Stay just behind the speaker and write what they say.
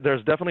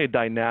There's definitely a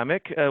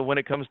dynamic when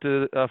it comes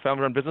to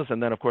family-run business,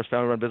 and then, of course,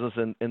 family-run business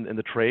in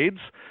the trades,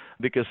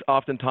 because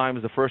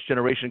oftentimes the first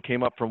generation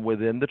came up from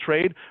within the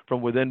trade,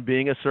 from within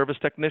being a service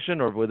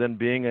technician or within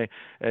being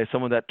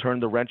someone that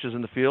turned the wrenches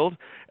in the field.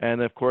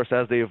 And, of course,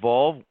 as they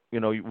evolve,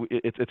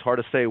 it's hard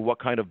to say what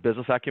kind of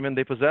business acumen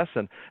they possess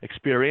and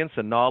experience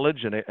and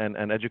knowledge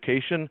and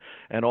education,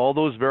 and all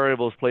those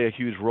variables play a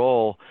huge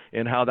role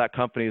in how that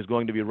company is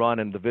going to be run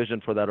and the vision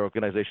for that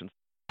organization.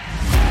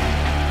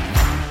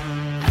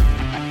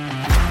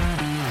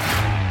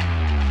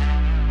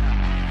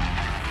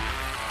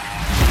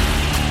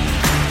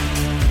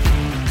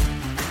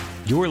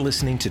 You're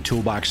listening to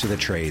Toolbox of the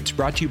Trades,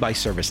 brought to you by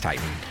ServiceTitan,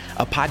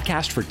 a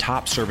podcast for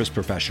top service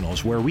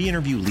professionals where we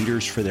interview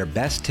leaders for their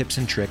best tips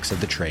and tricks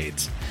of the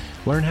trades.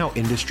 Learn how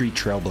industry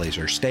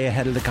trailblazers stay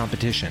ahead of the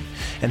competition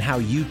and how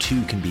you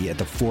too can be at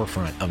the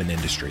forefront of an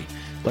industry.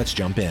 Let's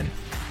jump in.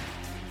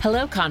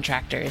 Hello,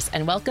 contractors,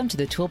 and welcome to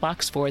the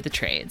Toolbox for the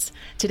Trades.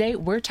 Today,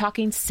 we're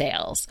talking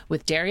sales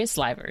with Darius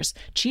Livers,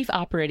 Chief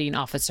Operating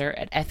Officer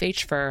at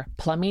FH Furr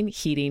Plumbing,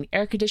 Heating,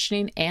 Air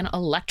Conditioning, and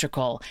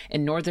Electrical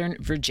in Northern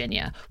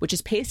Virginia, which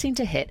is pacing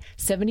to hit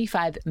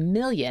 $75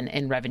 million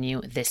in revenue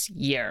this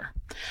year.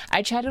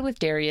 I chatted with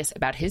Darius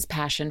about his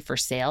passion for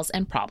sales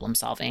and problem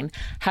solving,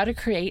 how to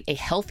create a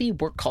healthy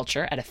work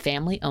culture at a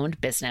family-owned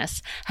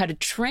business, how to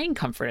train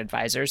comfort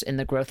advisors in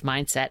the growth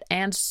mindset,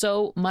 and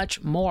so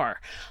much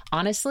more.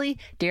 Honestly,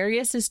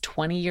 Darius's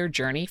 20-year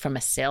journey from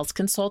a sales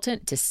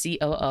consultant to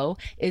COO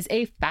is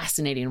a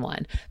fascinating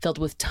one, filled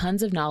with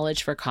tons of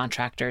knowledge for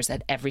contractors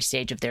at every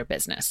stage of their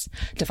business.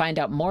 To find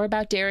out more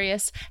about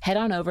Darius, head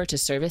on over to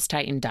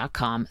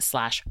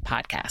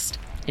servicetitan.com/podcast.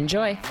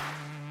 Enjoy.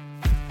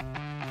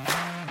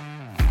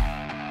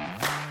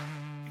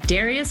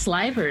 Darius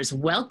Livers,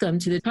 welcome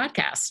to the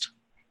podcast.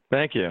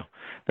 Thank you.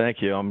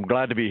 I'm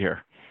glad to be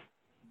here.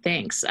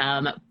 Thanks.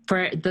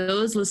 For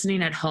those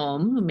listening at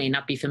home who may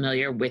not be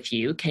familiar with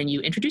you, can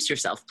you introduce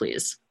yourself,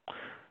 please?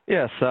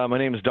 Yes, my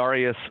name is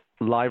Darius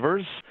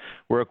Livers.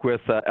 Work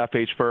with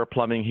FH Furr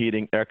Plumbing,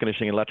 Heating, Air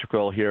Conditioning,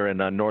 Electrical here in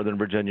Northern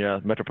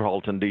Virginia,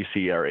 metropolitan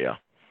D.C. area.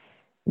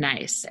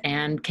 Nice.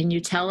 And can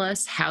you tell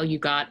us how you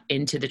got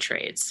into the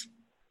trades?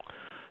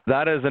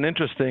 That is an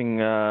interesting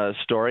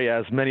story,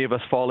 as many of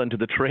us fall into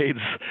the trades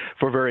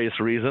for various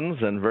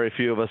reasons, and very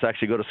few of us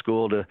actually go to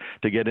school to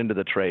get into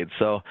the trades.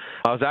 So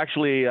I was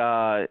actually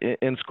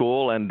in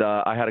school, and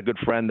I had a good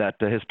friend that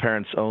his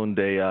parents owned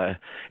a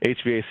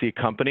HVAC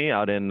company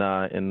out in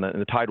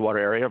the Tidewater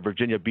area,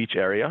 Virginia Beach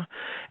area,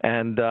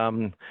 and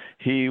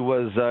he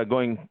was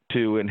going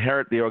to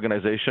inherit the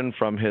organization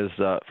from his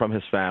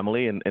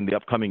family in the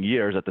upcoming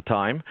years. At the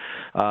time,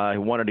 he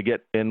wanted to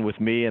get in with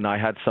me, and I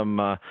had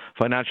some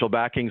financial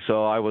backing.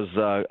 So I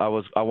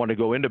wanted to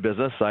go into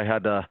business. I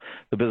had the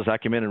business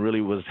acumen and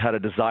really had a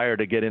desire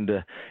to get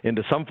into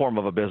some form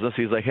of a business.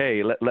 He's like,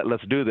 hey,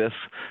 let's do this.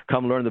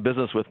 Come learn the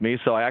business with me.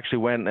 So I actually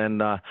went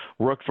and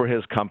worked for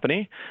his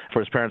company, for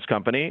his parents'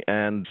 company,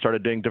 and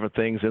started doing different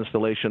things,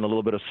 installation, a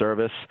little bit of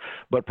service,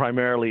 but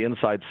primarily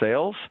inside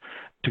sales,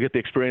 to get the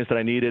experience that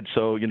I needed.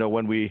 So,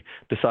 when we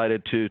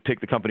decided to take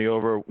the company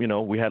over,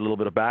 we had a little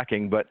bit of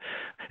backing, but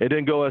it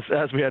didn't go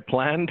as we had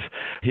planned.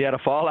 He had a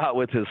fallout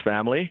with his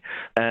family,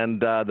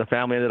 and the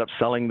family ended up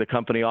selling the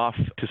company off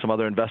to some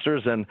other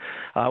investors. And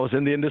I was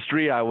in the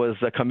industry. I was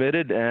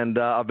committed, and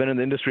I've been in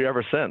the industry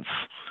ever since.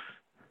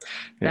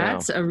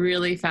 That's a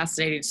really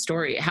fascinating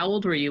story. How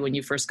old were you when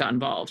you first got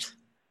involved?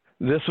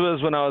 This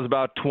was when I was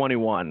about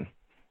 21.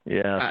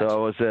 Yeah, Gotcha. So I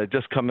was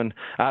just coming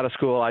out of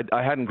school.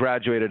 I hadn't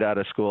graduated out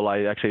of school.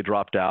 I actually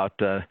dropped out,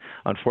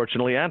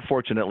 unfortunately and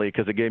fortunately,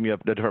 because it gave me a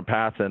different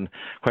path. And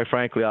quite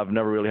frankly, I've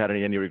never really had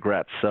any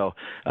regrets. So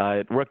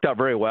it worked out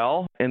very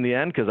well in the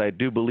end, because I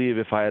do believe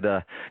if I had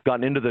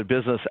gotten into the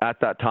business at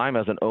that time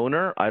as an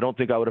owner, I don't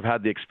think I would have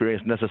had the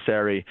experience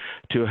necessary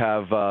to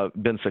have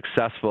been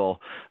successful,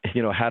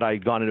 had I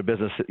gone into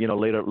business,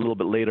 later, a little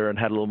bit later, and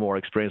had a little more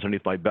experience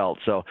underneath my belt.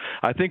 So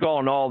I think all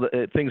in all,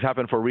 things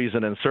happen for a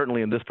reason. And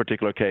certainly in this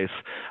particular case,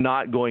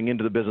 not going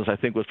into the business, I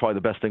think, was probably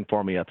the best thing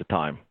for me at the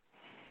time.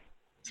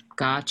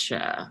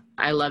 Gotcha.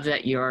 I love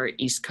that you're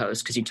East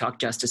Coast, because you talk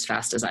just as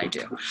fast as I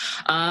do.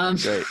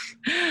 Great.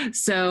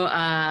 So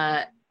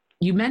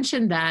you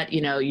mentioned that,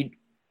 you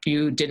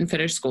didn't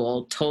finish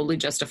school, totally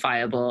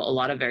justifiable. A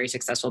lot of very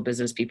successful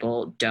business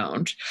people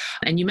don't.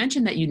 And you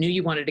mentioned that you knew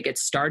you wanted to get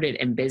started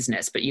in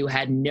business, but you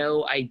had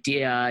no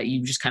idea.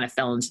 You just kind of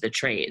fell into the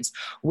trades.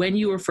 When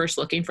you were first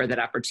looking for that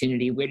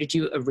opportunity, where did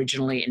you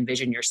originally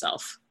envision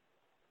yourself?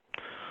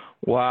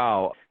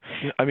 Wow.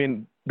 I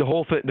mean, the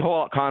whole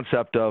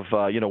concept of,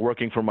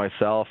 working for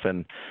myself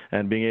and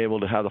being able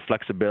to have the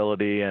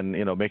flexibility and,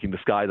 making the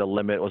sky the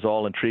limit was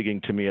all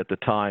intriguing to me at the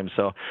time.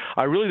 So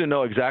I really didn't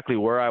know exactly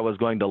where I was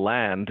going to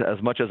land,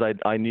 as much as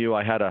I knew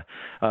I had a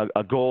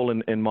goal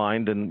in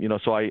mind. And,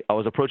 so I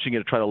was approaching it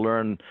to try to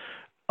learn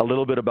a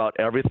little bit about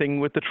everything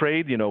with the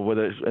trade,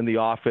 whether it's in the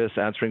office,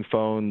 answering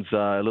phones,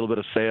 a little bit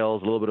of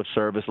sales, a little bit of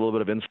service, a little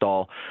bit of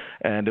install,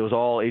 and it was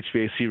all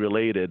HVAC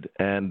related.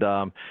 And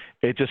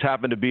it just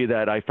happened to be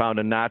that I found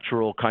a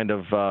natural kind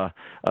of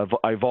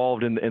I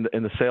evolved in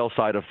the sales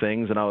side of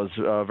things, and I was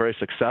very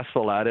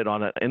successful at it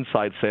on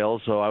inside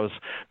sales. So I was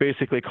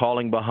basically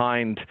calling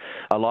behind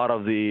a lot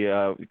of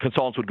the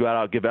consultants would go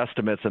out, give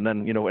estimates, and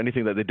then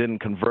anything that they didn't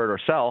convert or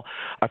sell,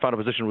 I found a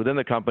position within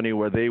the company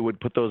where they would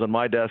put those on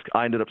my desk.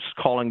 I ended up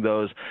calling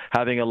those,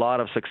 having a lot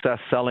of success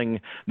selling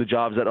the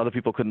jobs that other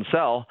people couldn't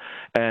sell,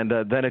 and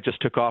then it just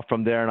took off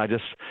from there. And I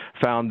just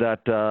found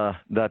that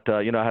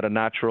I had a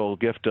natural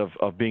gift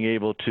of being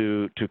able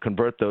to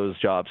convert those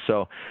jobs.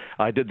 So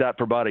I did that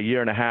for about a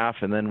year and a half,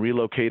 and then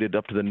relocated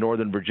up to the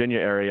Northern Virginia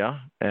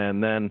area,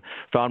 and then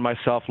found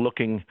myself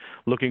looking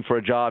for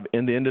a job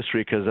in the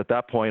industry, because at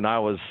that point I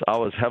was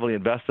heavily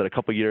invested a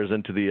couple of years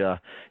into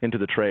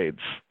the trades.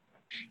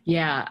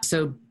 Yeah.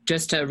 So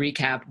just to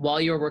recap,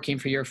 while you were working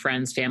for your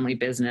friend's family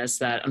business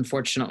that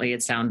unfortunately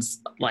it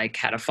sounds like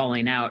had a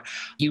falling out,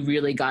 you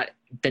really got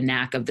the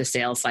knack of the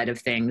sales side of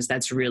things.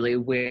 That's really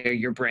where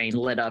your brain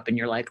lit up and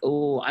you're like,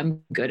 oh,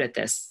 I'm good at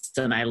this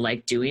and I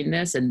like doing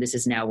this. And this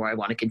is now where I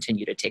want to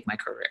continue to take my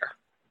career.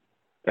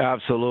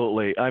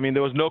 Absolutely. I mean,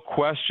 there was no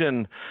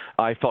question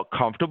I felt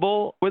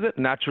comfortable with it.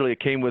 Naturally, it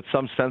came with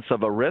some sense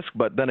of a risk,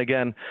 but then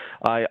again,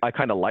 I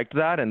kind of liked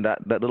that, and that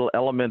little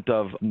element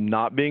of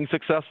not being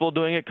successful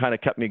doing it kind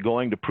of kept me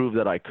going to prove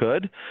that I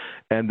could.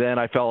 And then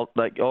I felt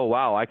like, oh,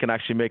 wow, I can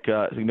actually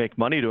make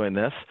money doing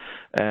this.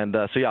 And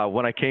so, yeah,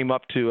 when I came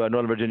up to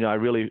Northern Virginia, I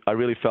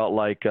really felt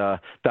like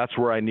that's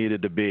where I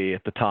needed to be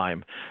at the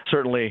time.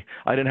 Certainly,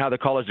 I didn't have the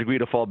college degree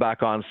to fall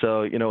back on,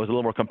 so, it was a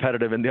little more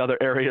competitive in the other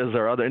areas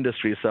or other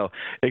industries. So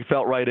it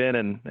felt right in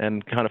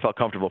and kind of felt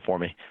comfortable for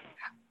me.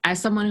 As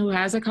someone who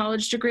has a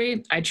college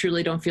degree, I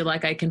truly don't feel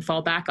like I can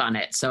fall back on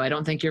it. So I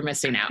don't think you're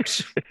missing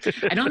out.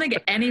 I don't think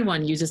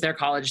anyone uses their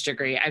college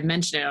degree. I've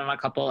mentioned it on a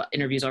couple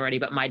interviews already,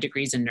 but my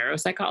degree's in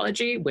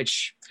neuropsychology,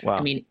 which, wow.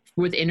 I mean,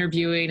 with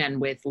interviewing and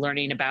with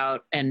learning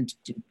about and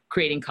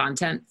creating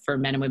content for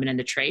men and women in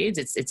the trades,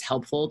 it's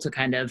helpful to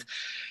kind of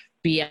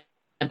be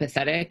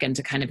empathetic and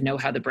to kind of know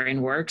how the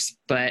brain works.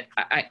 But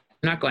I'm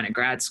not going to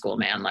grad school,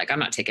 man. Like, I'm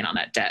not taking on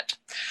that debt.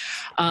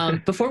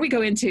 Before we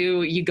go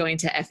into you going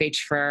to FH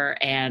Furr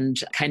and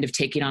kind of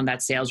taking on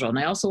that sales role, and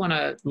I also want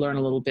to learn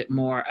a little bit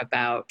more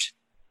about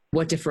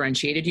what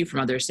differentiated you from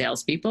other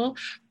salespeople,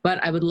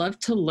 but I would love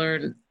to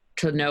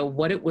know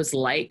what it was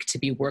like to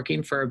be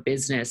working for a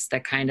business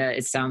that kind of,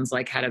 it sounds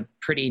like, had a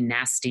pretty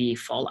nasty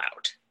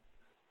fallout.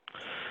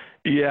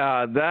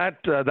 Yeah,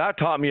 that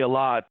taught me a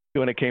lot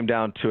when it came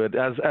down to it.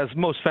 As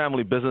most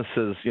family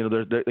businesses,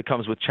 it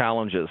comes with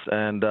challenges,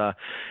 and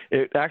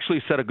it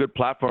actually set a good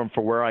platform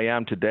for where I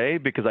am today,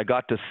 because I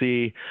got to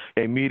see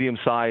a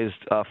medium-sized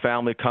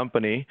family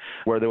company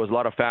where there was a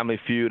lot of family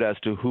feud as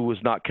to who was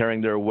not carrying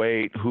their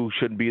weight, who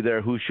should be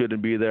there, who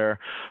shouldn't be there,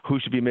 who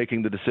should be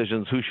making the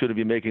decisions, who shouldn't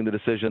be making the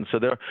decisions. So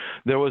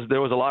there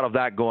was a lot of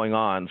that going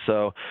on.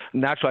 So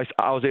naturally,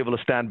 I was able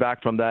to stand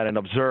back from that and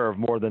observe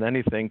more than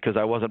anything, because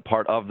I wasn't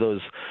part of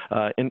those,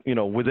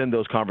 within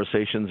those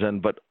conversations.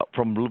 But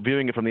from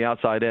viewing it from the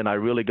outside in, I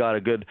really got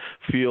a good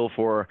feel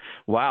for,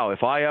 wow,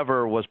 if I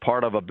ever was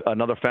part of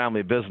another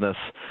family business,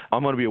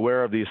 I'm going to be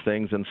aware of these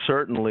things and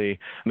certainly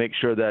make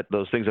sure that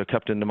those things are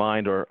kept into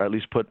mind, or at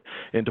least put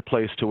into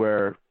place to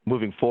where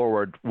moving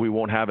forward we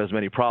won't have as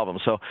many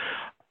problems. So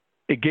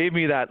it gave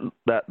me that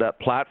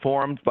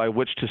platform by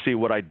which to see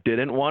what I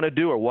didn't want to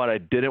do or what I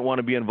didn't want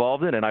to be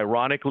involved in. And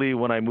ironically,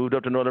 when I moved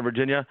up to Northern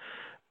Virginia,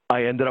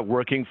 I ended up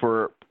working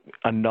for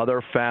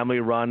another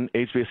family-run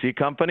HVAC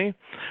company,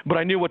 but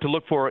I knew what to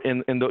look for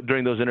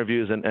during those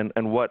interviews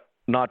and what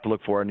not to look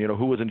for, and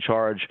who was in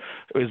charge.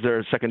 Is there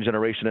a second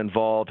generation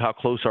involved? How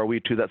close are we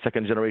to that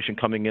second generation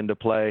coming into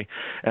play,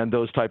 and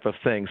those type of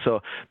things. So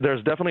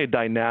there's definitely a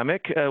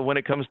dynamic when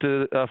it comes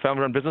to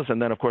family-run business,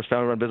 and then of course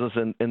family-run business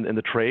in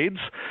the trades,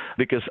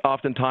 because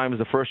oftentimes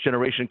the first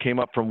generation came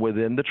up from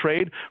within the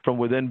trade, from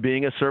within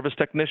being a service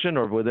technician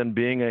or within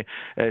being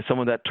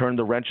someone that turned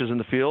the wrenches in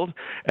the field,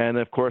 and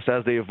of course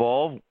as they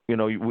evolve,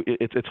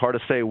 it's hard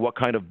to say what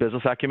kind of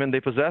business acumen they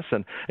possess,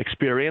 and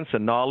experience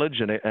and knowledge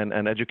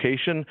and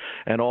education,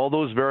 and all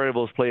those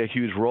variables play a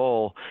huge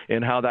role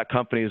in how that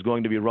company is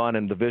going to be run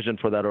and the vision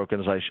for that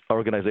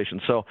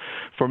organization. So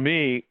for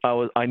me,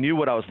 I knew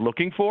what I was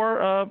looking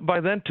for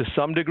by then to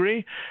some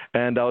degree,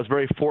 and I was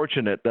very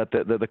fortunate that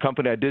the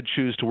company I did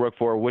choose to work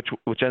for, which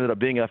ended up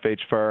being FH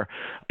Furr,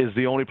 is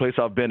the only place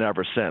I've been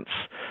ever since.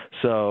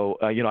 So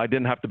I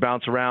didn't have to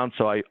bounce around,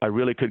 so I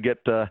really could get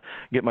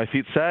my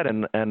feet set,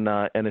 and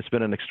it's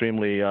been an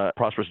extremely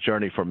prosperous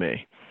journey for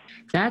me.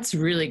 That's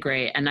really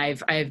great. And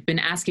I've been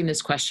asking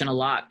this question a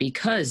lot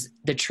because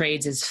the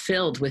trades is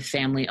filled with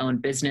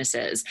family-owned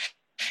businesses.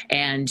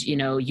 And,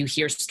 you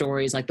hear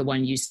stories like the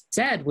one you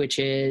said, which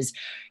is,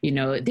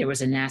 there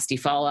was a nasty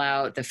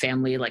fallout. The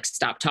family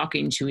stopped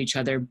talking to each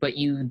other. But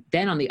you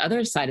then on the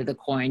other side of the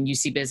coin, you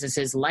see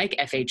businesses like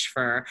FH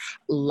Fur,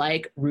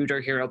 like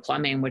Rooter Hero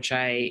Plumbing, which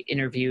I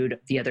interviewed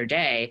the other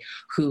day,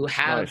 who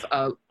have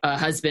Nice. a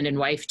husband and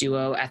wife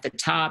duo at the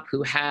top,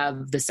 who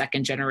have the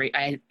second generation.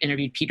 I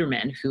interviewed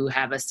Peterman, who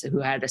had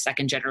a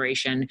second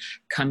generation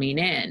coming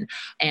in.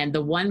 And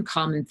the one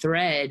common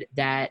thread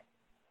that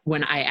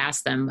when I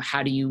asked them,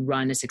 how do you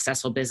run a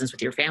successful business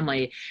with your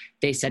family?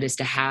 They said is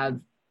to have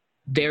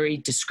very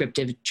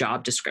descriptive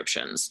job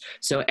descriptions.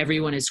 So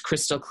everyone is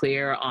crystal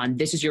clear on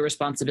this is your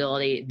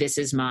responsibility, this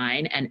is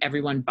mine, and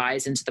everyone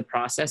buys into the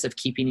process of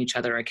keeping each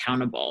other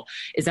accountable.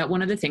 Is that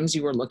one of the things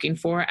you were looking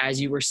for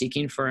as you were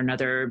seeking for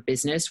another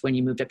business when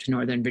you moved up to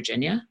Northern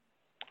Virginia?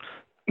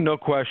 No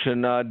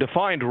question.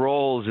 Defined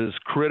roles is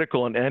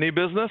critical in any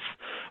business,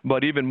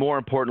 but even more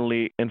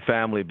importantly in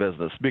family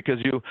business, because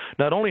you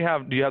not only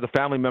do you have the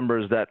family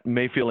members that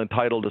may feel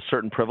entitled to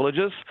certain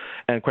privileges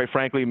and quite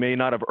frankly may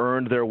not have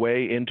earned their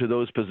way into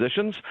those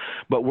positions,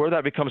 but where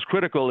that becomes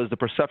critical is the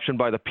perception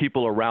by the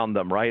people around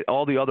them, right?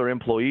 All the other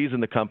employees in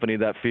the company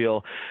that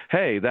feel,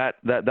 hey, that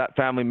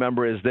family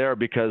member is there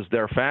because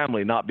they're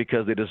family, not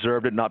because they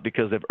deserved it, not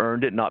because they've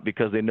earned it, not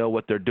because they know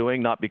what they're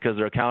doing, not because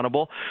they're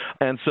accountable.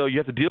 And so you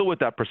have to deal with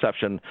that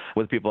perception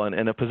with people. And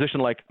in a position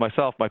like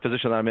myself, my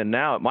position that I'm in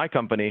now at my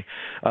company,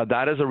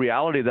 that is a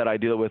reality that I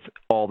deal with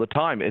all the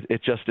time.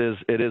 It just is,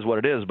 it is what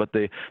it is. But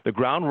the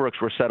groundworks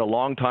were set a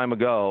long time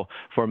ago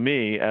for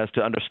me as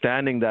to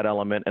understanding that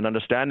element and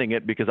understanding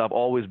it because I've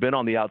always been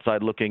on the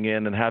outside looking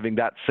in and having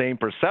that same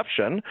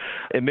perception.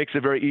 It makes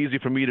it very easy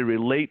for me to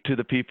relate to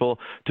the people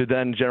to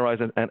then generalize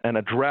and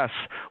address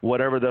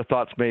whatever their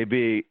thoughts may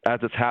be as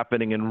it's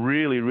happening and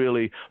really,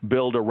 really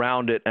build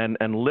around it and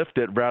lift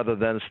it rather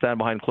than stand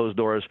behind closed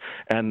doors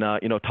and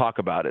talk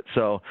about it.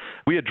 So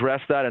we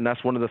address that, and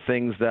that's one of the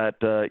things that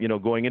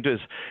going into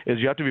is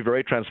you have to be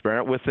very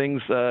transparent with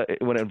things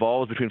when it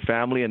involves between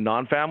family and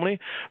non-family,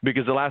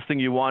 because the last thing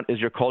you want is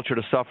your culture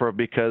to suffer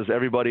because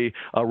everybody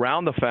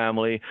around the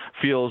family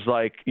feels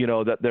like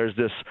that there's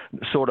this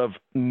sort of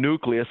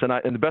nucleus,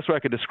 and the best way I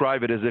could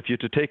describe it is if you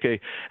to take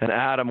an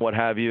atom, what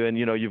have you, and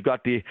you've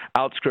got the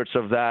outskirts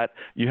of that,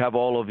 you have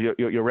all of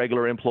your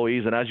regular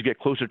employees, and as you get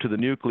closer to the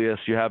nucleus,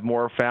 you have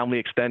more family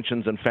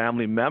extensions and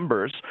family members,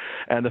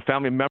 and the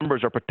family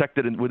members are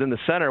protected within the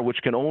center, which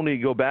can only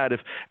go bad if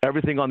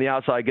everything on the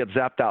outside gets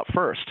zapped out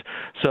first.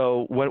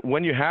 So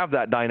when you have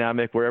that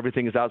dynamic where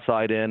everything is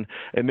outside in,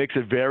 it makes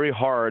it very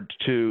hard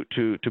to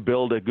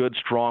build a good,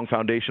 strong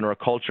foundation or a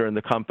culture in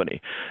the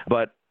company.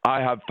 But I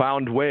have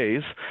found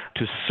ways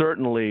to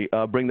certainly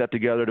bring that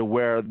together to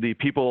where the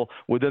people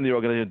within the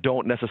organization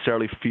don't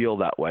necessarily feel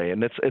that way.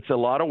 And it's a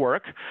lot of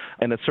work,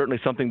 and it's certainly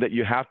something that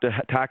you have to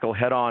tackle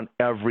head on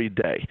every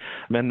day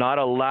and not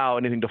allow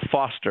anything to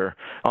foster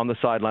on the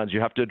sidelines.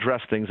 You have to address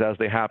things as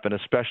they happen,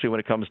 especially when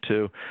it comes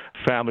to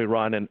family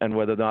run and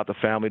whether or not the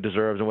family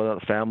deserves and whether or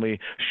not the family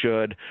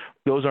should.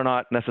 Those are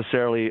not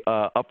necessarily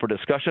up for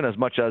discussion as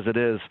much as it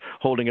is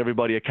holding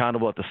everybody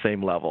accountable at the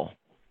same level.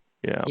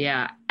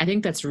 Yeah, I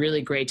think that's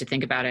really great to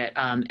think about it.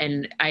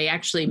 And I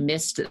actually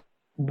missed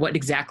what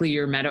exactly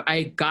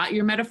I got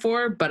your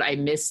metaphor, but I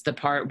missed the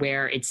part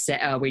where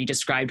where you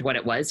described what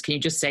it was. Can you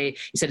just say,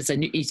 you said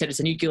it's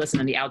a nucleus, and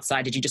on the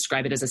outside, did you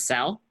describe it as a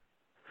cell?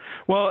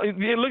 Well,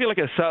 you look at like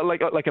a cell,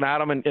 like an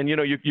atom, and you've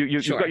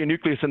got your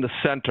nucleus in the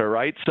center,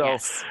 right? So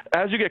yes.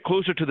 As you get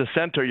closer to the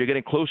center, you're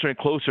getting closer and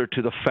closer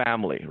to the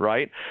family,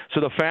 right?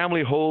 So the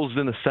family holds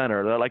in the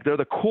center. They're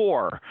the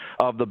core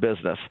of the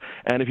business.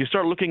 And if you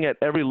start looking at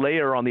every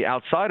layer on the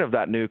outside of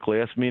that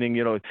nucleus, meaning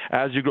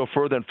as you go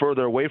further and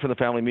further away from the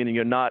family, meaning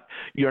you're not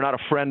a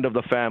friend of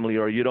the family,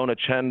 or you don't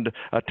attend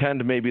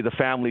maybe the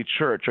family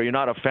church, or you're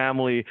not a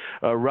family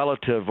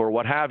relative, or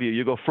what have you.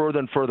 You go further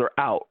and further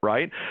out,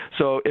 right?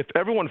 So if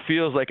everyone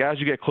feels like as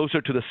you get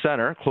closer to the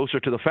center, closer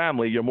to the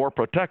family, you're more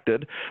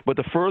protected, but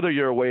the further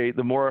you're away,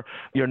 the more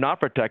you're not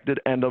protected,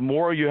 and the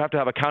more you have to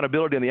have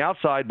accountability on the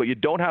outside, but you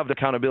don't have the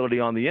accountability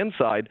on the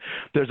inside,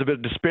 there's a bit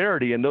of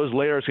disparity, and those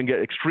layers can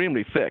get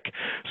extremely thick.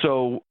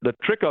 So the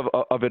trick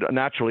of it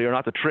naturally, or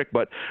not the trick,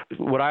 but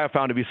what I have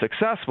found to be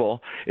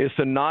successful is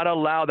to not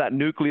allow that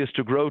nucleus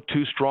to grow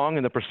too strong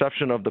in the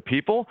perception of the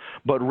people,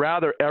 but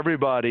rather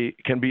everybody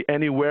can be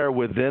anywhere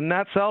within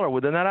that cell or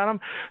within that atom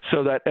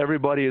so that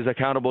everybody is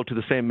accountable to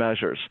the same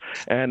measures.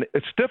 And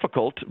it's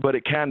difficult, but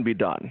it can be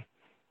done.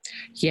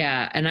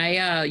 Yeah.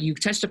 And you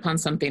touched upon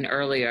something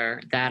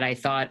earlier that I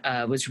thought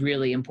was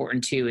really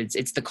important too.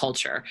 It's the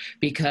culture,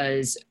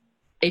 because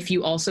if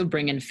you also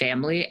bring in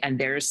family and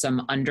there's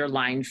some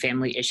underlying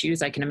family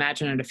issues, I can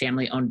imagine in a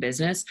family-owned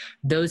business,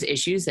 those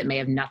issues that may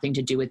have nothing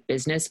to do with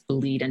business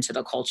bleed into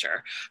the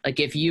culture. Like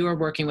if you are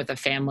working with a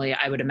family,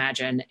 I would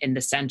imagine in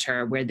the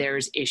center where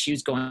there's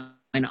issues going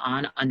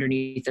on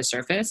underneath the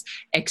surface,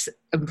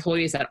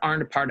 employees that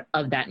aren't a part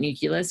of that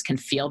nucleus can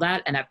feel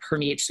that, and that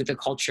permeates through the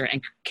culture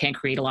and can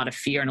create a lot of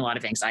fear and a lot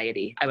of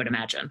anxiety, I would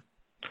imagine.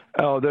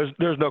 Oh,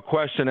 there's no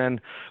question,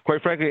 and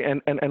quite frankly,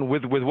 and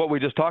with what we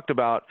just talked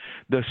about,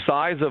 the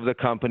size of the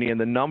company and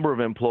the number of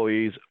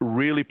employees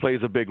really plays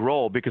a big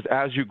role, because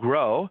as you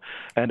grow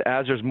and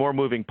as there's more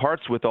moving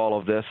parts with all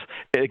of this,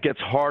 it gets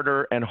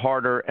harder and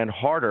harder and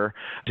harder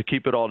to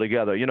keep it all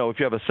together. You know, if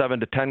you have a 7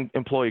 to 10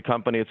 employee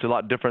company, it's a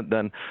lot different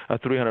than a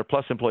 300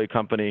 plus employee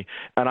company.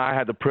 And I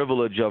had the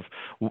privilege of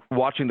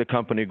watching the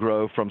company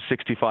grow from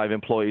 65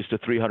 employees to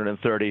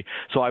 330.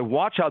 So I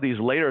watch how these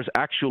layers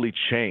actually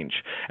change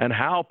and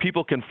how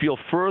people can feel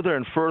further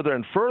and further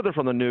and further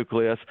from the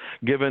nucleus,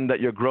 given that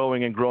you're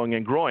growing and growing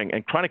and growing.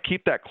 And trying to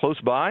keep that close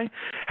by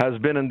has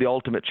been the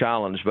ultimate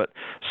challenge. But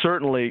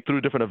certainly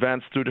through different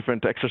events, through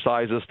different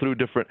exercises, through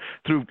different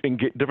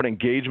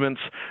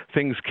engagements,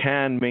 things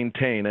can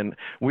maintain. And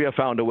we have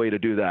found a way to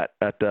do that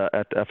at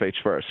FH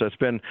First. So it's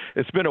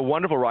been a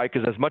wonderful ride,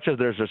 because as much as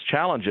there's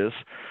challenges,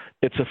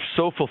 it's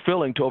so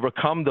fulfilling to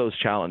overcome those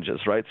challenges,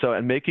 right? So,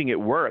 and making it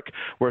work,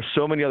 where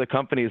so many other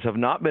companies have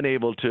not been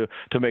able to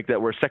make that,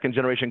 where second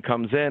generation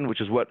comes in, which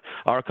is what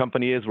our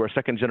company is. We're a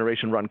second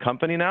generation run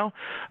company now,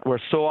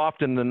 where so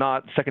often than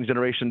not, second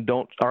generation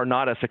are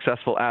not as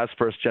successful as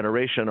first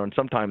generation, and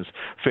sometimes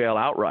fail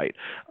outright.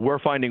 We're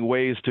finding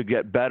ways to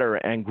get better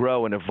and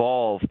grow and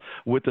evolve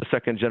with the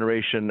second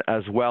generation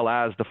as well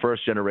as the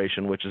first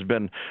generation, which has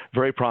been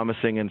very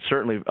promising and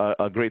certainly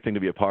a great thing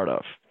to be a part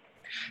of.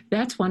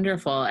 That's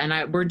wonderful.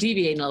 And we're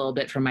deviating a little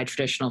bit from my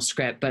traditional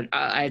script, but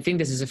I think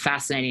this is a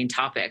fascinating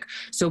topic.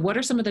 So what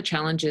are some of the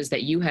challenges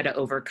that you had to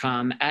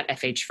overcome at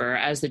FHFR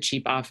as the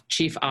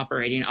chief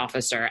operating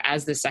officer,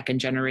 as the second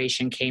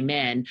generation came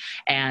in?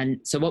 And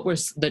so what were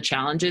the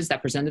challenges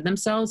that presented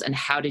themselves, and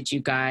how did you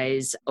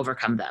guys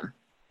overcome them?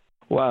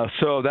 Wow,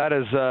 so that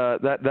is a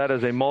there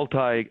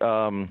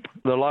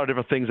are a lot of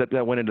different things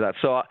that went into that.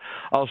 So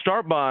I'll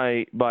start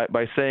by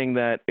saying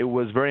that it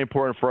was very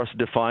important for us to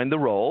define the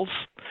roles,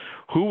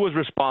 who was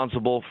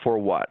responsible for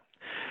what.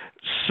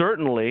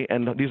 Certainly,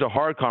 and these are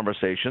hard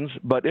conversations,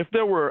 but if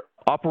there were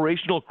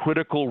operational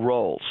critical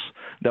roles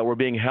that were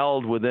being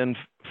held within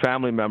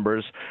family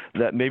members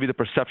that maybe the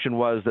perception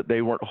was that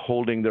they weren't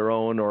holding their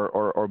own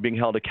or being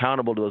held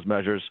accountable to those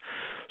measures,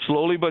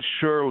 slowly but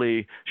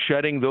surely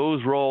shedding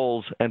those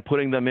roles and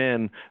putting them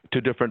in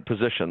to different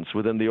positions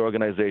within the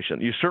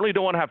organization. You certainly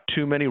don't want to have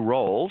too many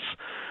roles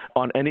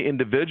on any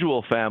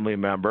individual family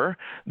member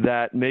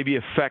that maybe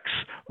affects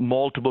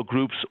multiple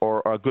groups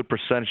or a good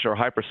percentage or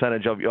high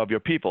percentage of your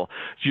people.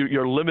 So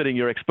you're limiting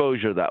your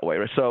exposure that way.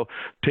 Right? So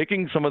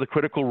taking some of the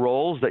critical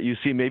roles that you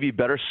see maybe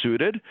better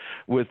suited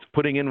with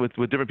putting in with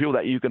different people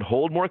that you can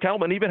hold more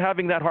accountable, and even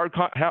having that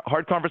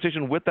hard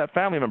conversation with that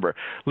family member.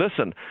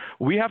 Listen,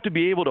 we have to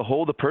be able to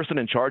hold the person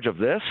in charge of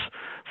this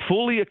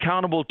fully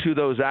accountable to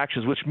those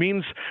actions, which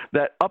means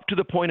that up to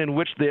the point in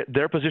which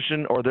their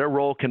position or their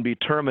role can be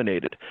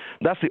terminated.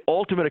 That's the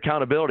ultimate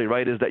accountability,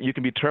 right, is that you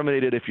can be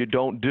terminated if you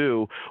don't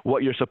do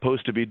what you're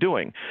supposed to be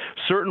doing.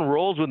 Certain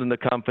roles within the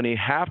company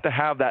have to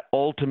have that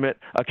ultimate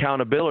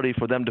accountability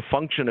for them to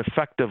function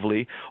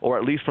effectively, or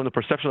at least from the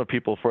perception of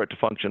people for it to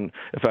function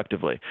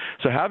effectively.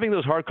 So having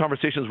those hard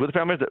conversations with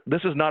families,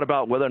 this is not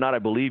about whether or not I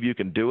believe you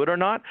can do it or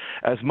not,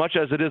 as much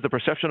as it is the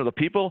perception of the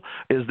people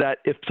is that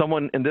if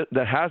someone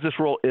that has this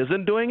role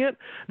isn't doing it,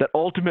 that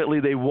ultimately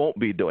they won't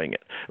be doing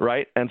it,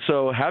 right? And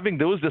so having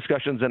those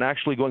discussions and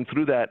actually going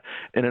through that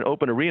in an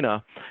open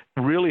arena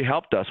really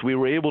helped us. We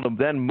were able to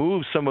then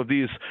move some of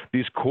these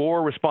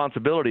core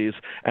responsibilities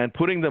and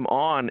putting them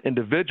on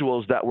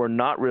individuals that were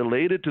not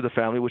related to the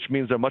family, which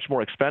means they're much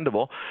more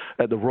expendable.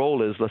 The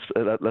role is,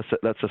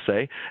 let's just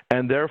say,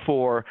 and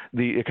therefore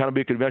the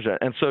accountability could measure.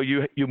 And so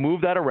you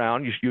move that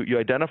around. You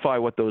identify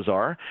what those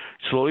are.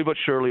 Slowly but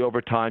surely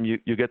over time,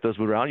 you get those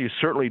moved around. You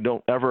certainly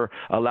don't ever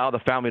allow the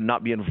family to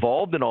not be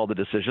involved in all the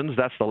decisions.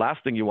 That's the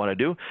last thing you want to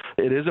do.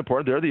 It is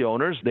important. They're the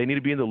owners. They need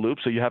to be in the loop.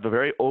 So you have a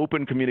very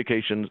open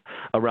communication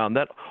around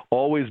that.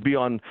 Always be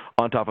on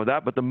top of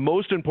that. But the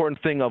most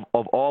important thing of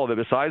all of it,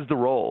 besides the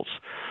roles,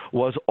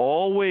 was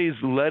always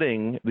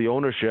letting the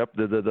ownership,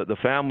 the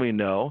family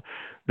know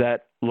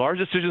that large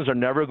decisions are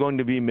never going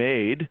to be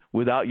made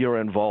without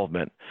your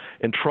involvement.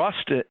 And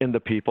trust in the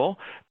people,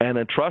 and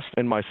then trust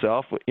in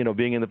myself,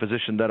 being in the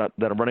position that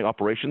I'm running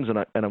operations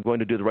and I'm going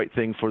to do the right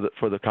thing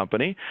for the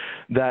company,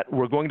 that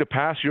we're going to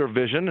pass your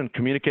vision and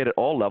communicate at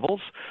all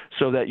levels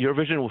so that your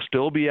vision will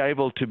still be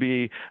able to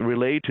be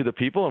relayed to the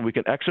people, and we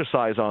can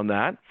exercise on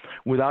that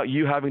without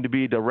you having to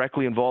be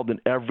directly involved in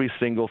every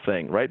single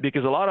thing, right?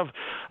 Because a lot of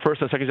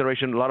first and second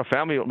generation, a lot of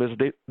family members,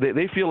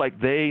 they feel like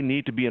they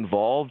need to be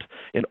involved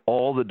in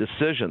all the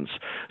decisions.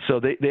 So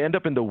they end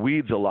up in the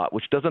weeds a lot,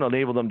 which doesn't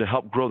enable them to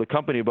help grow the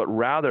company, but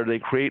rather they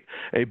create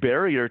a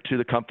barrier to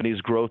the company's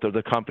growth or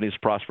the company's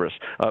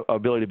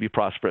ability to be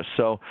prosperous.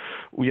 So,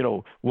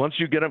 once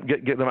you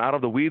get them out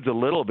of the weeds a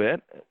little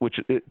bit, which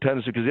it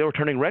tends to, because they were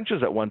turning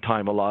wrenches at one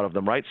time, a lot of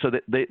them, right? So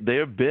they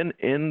have been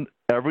in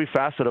every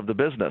facet of the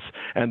business,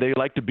 and they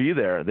like to be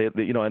there. They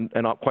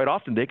and quite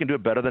often they can do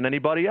it better than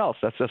anybody else.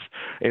 That's just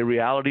a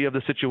reality of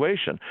the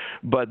situation.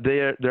 But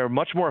they're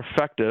much more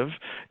effective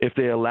if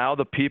they allow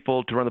the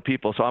people to run the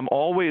people. So I'm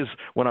always,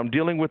 when I'm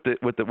dealing with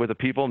the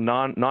people,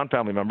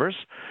 non-family members,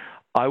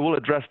 I will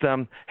address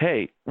them,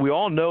 hey, we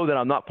all know that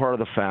I'm not part of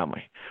the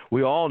family.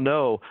 We all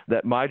know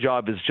that my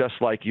job is just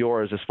like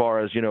yours as far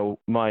as,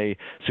 my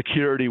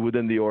security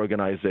within the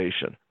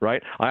organization,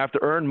 right? I have to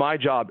earn my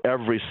job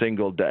every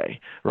single day,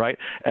 right?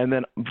 And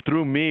then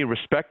through me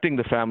respecting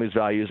the family's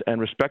values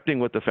and respecting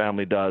what the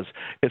family does,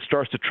 it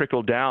starts to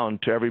trickle down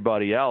to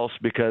everybody else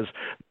because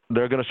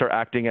they're going to start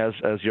acting as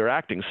you're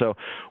acting. So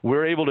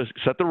we're able to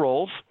set the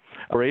roles.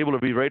 We're able to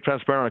be very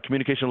transparent on a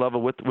communication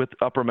level with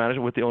upper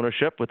management, with the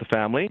ownership, with the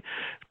family,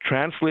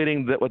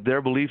 translating what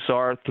their beliefs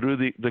are through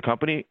the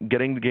company,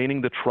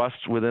 gaining the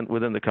trust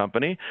within the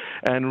company,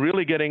 and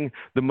really getting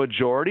the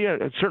majority,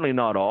 certainly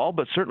not all,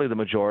 but certainly the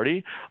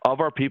majority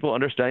of our people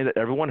understanding that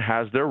everyone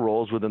has their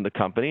roles within the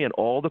company, and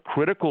all the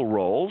critical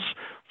roles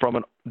from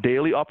a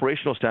daily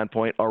operational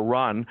standpoint are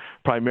run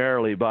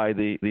primarily by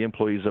the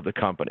employees of the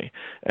company.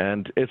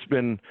 And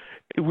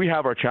we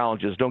have our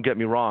challenges, don't get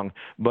me wrong,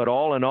 but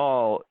all in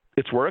all,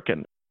 it's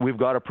working. We've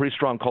got a pretty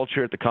strong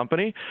culture at the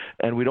company,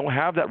 and we don't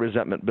have that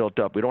resentment built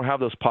up. We don't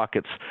have those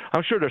pockets.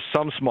 I'm sure there's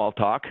some small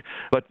talk,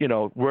 but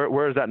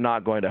where is that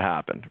not going to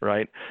happen,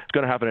 right? It's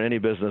going to happen in any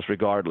business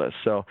regardless.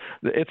 So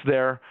it's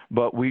there,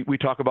 but we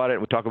talk about it.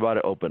 We talk about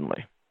it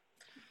openly.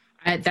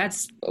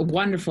 That's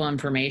wonderful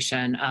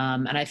information.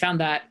 And I found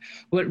that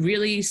what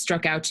really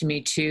struck out to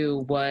me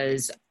too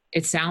was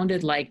it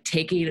sounded like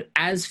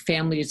as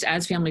families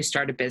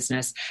start a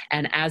business,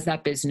 and as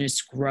that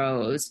business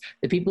grows,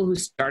 the people who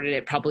started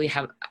it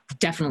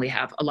definitely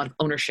have a lot of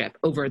ownership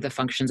over the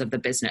functions of the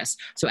business.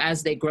 So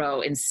as they grow,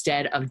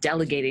 instead of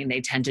delegating,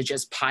 they tend to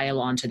just pile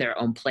onto their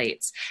own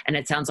plates. And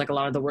it sounds like a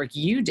lot of the work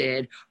you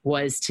did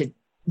was to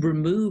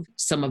remove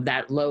some of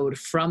that load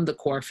from the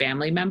core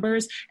family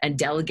members and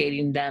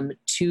delegating them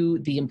to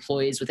the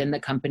employees within the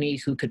company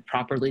who could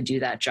properly do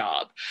that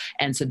job.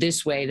 And so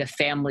this way, the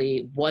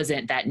family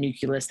wasn't that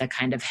nucleus that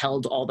kind of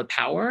held all the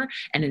power,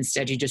 and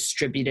instead you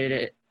distributed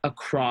it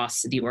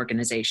across the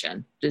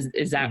organization.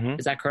 Is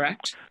that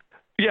correct?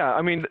 Yeah,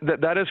 I mean,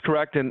 that is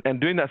correct. And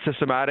doing that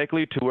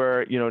systematically to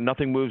where,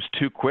 nothing moves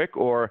too quick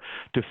or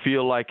to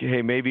feel like,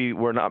 hey, maybe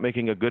we're not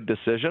making a good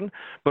decision,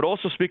 but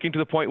also speaking to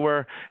the point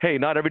where, hey,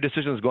 not every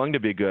decision is going to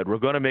be good. We're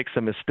going to make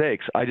some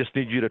mistakes. I just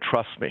need you to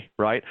trust me,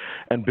 right?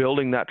 And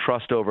building that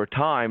trust over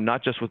time,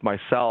 not just with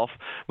myself,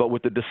 but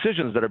with the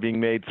decisions that are being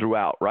made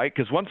throughout, right?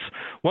 Because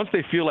once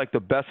they feel like the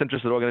best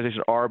interests of the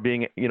organization are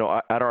being,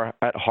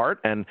 at heart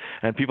and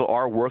people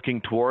are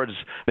working towards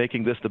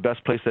making this the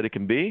best place that it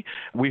can be,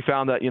 we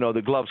found that,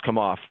 the gloves come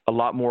off. A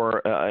lot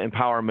more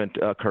empowerment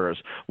occurs.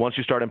 Once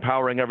you start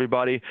empowering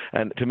everybody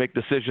and to make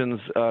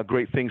decisions,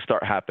 great things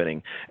start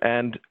happening.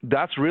 And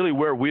that's really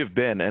where we've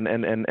been. And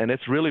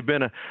it's really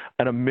been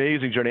an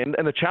amazing journey.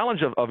 And the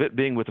challenge of it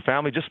being with the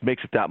family just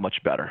makes it that much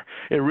better.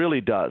 It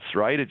really does,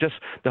 right?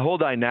 The whole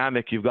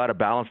dynamic, you've got to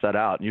balance that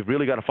out. You've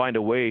really got to find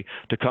a way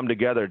to come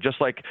together, just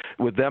like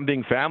with them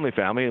being family,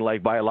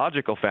 like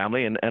biological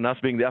family, and us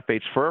being the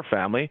FH Fur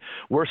family,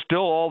 we're still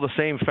all the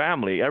same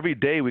family. Every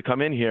day we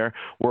come in here,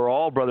 we're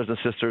all brothers and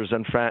sisters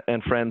and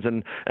friends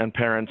and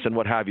parents and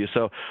what have you.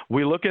 So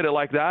we look at it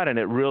like that, and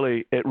it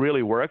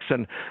really works.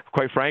 And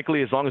quite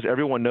frankly, as long as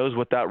everyone knows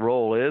what that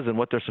role is and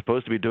what they're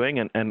supposed to be doing,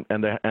 and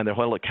they're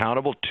held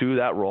accountable to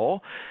that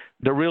role,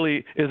 there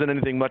really isn't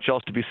anything much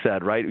else to be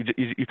said, right?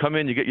 You come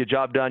in, you get your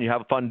job done, you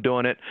have fun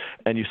doing it,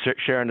 and you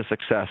share in the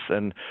success.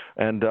 And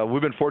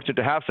we've been fortunate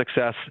to have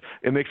success.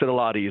 It makes it a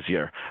lot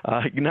easier.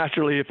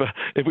 Naturally,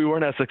 if we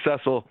weren't as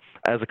successful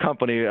as a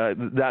company,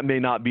 that may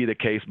not be the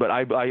case. But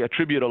I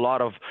attribute a lot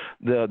of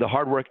the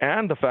hard work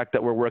and the fact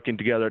that we're working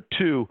together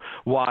to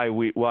why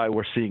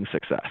we're seeing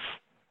success.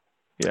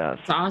 Yes.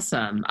 That's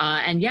awesome.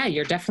 And yeah,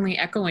 you're definitely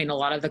echoing a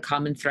lot of the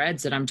common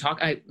threads that I'm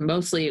talking,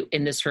 mostly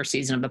in this first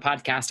season of the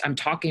podcast, I'm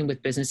talking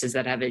with businesses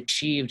that have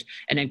achieved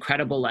an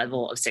incredible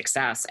level of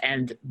success.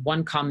 And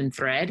one common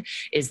thread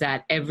is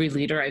that every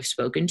leader I've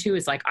spoken to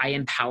is like, I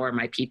empower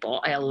my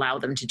people. I allow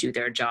them to do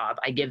their job.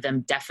 I give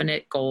them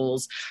definite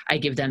goals. I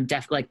give them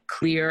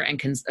clear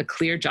and a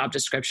clear job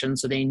description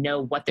so they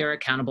know what they're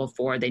accountable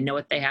for. They know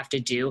what they have to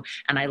do,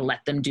 and I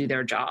let them do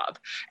their job.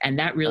 And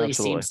that really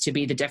Absolutely. seems to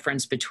be the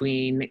difference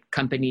between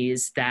companies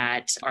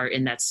that are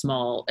in that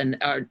small and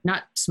are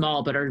not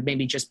small, but are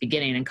maybe just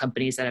beginning, and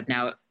companies that have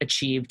now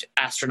achieved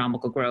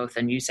astronomical growth.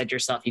 And you said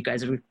yourself, you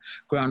guys have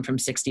grown from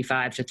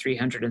 65 to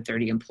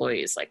 330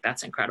 employees. Like,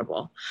 that's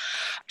incredible.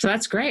 So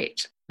that's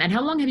great. And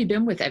how long have you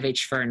been with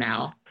FH Fur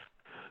now?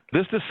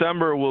 This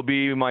December will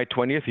be my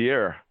 20th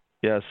year.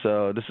 Yes.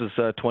 So this is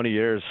 20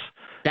 years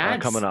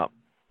coming up.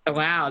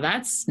 Wow.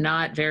 That's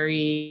not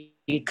very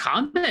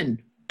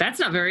common. That's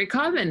not very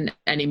common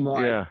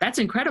anymore. Yeah. That's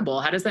incredible.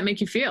 How does that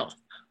make you feel?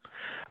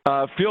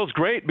 Feels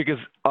great because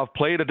I've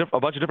played a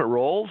bunch of different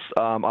roles.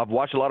 I've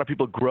watched a lot of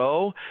people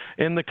grow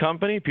in the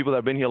company, people that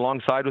have been here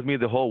alongside with me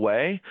the whole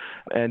way,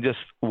 and just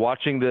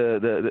watching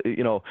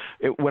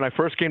when I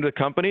first came to the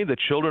company, the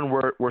children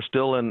were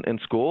still in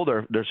school.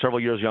 They're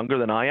several years younger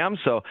than I am,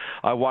 so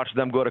I watched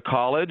them go to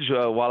college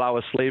while I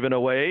was slaving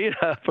away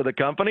for the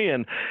company,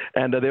 and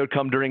they would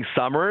come during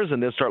summers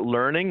and they'd start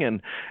learning,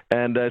 and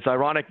it's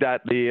ironic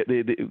that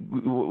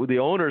the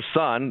owner's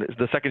son,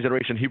 the second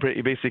generation, he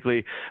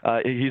basically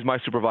he's my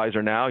supervisor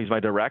now. He's my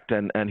direct,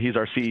 and he's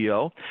our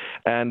CEO.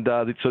 And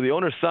so the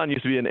owner's son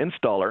used to be an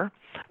installer.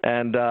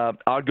 And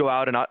I'd go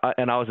out and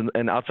I was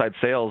in outside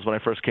sales when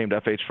I first came to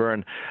FH Fur,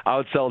 and I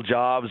would sell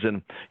jobs,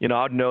 and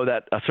I'd know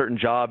that a certain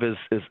job is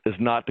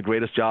not the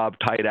greatest job,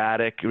 tight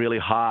attic, really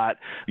hot,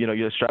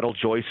 you straddle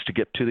joists to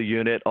get to the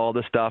unit, all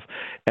this stuff,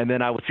 and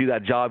then I would see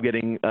that job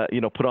getting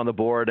put on the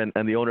board,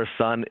 and the owner's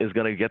son is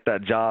going to get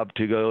that job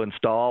to go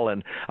install,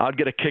 and I'd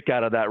get a kick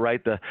out of that,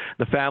 right? The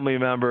family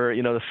member,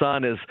 the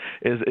son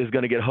is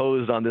going to get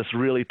hosed on this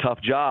really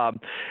tough job,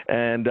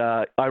 and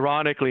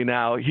ironically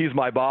now he's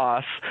my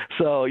boss.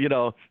 So,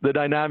 the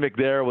dynamic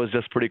there was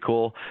just pretty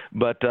cool.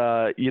 But,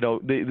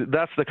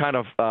 that's the kind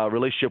of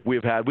relationship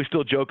we've had. We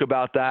still joke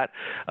about that.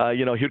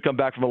 He'd come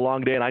back from a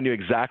long day, and I knew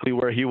exactly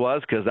where he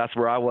was because that's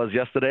where I was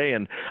yesterday.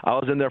 And I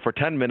was in there for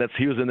 10 minutes.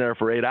 He was in there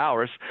for 8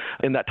 hours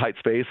in that tight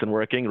space and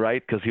working,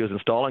 right, because he was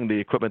installing the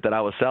equipment that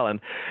I was selling.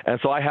 And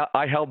so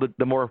I held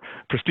the more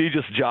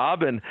prestigious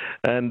job, and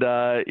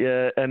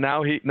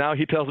now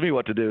he tells me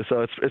what to do.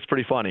 So it's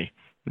pretty funny.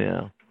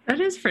 Yeah. That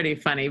is pretty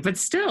funny, but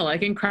still,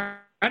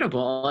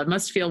 incredible. It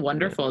must feel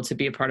wonderful to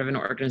be a part of an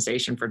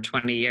organization for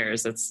 20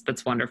 years.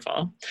 That's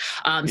wonderful.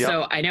 Yep.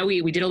 So I know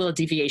we did a little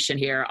deviation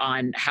here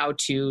on how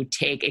to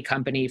take a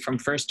company from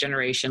first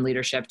generation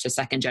leadership to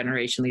second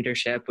generation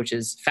leadership, which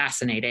is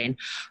fascinating.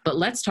 But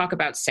let's talk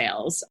about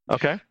sales.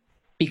 Okay.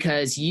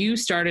 Because you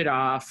started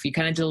off, you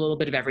kind of did a little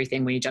bit of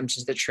everything when you jumped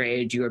into the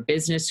trade. You were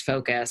business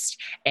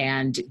focused.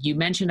 And you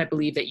mentioned, I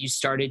believe, that you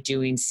started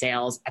doing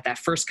sales at that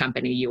first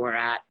company you were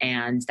at.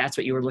 And that's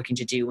what you were looking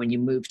to do when you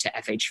moved to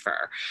FH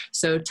Fur.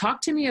 So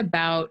talk to me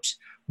about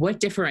what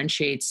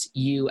differentiates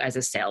you as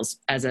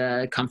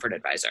a comfort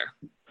advisor.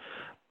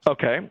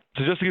 Okay.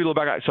 So just to give you a little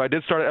background, so I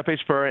did start at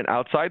FH Fur in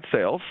outside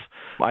sales.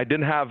 I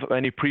didn't have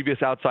any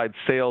previous outside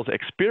sales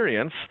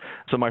experience.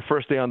 So my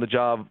first day on the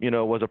job,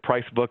 was a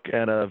price book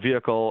and a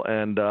vehicle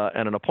and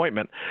an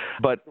appointment.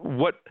 But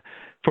what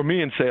for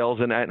me in sales,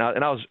 and I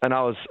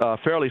was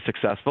fairly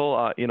successful.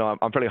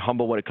 I'm fairly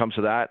humble when it comes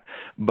to that.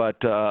 But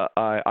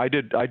I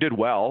did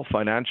well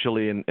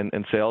financially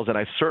in sales, and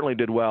I certainly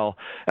did well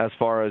as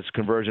far as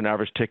conversion,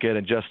 average ticket,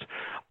 and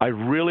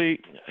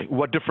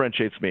what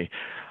differentiates me.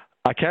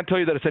 I can't tell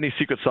you that it's any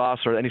secret sauce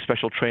or any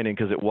special training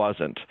because it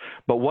wasn't.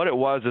 But what it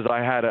was is I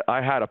had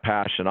a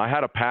passion. I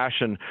had a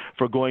passion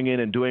for going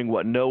in and doing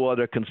what no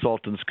other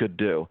consultants could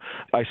do.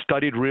 I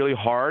studied really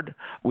hard.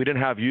 We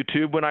didn't have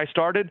YouTube when I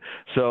started,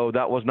 so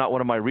that was not one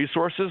of my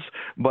resources.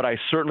 But I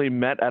certainly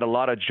met at a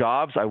lot of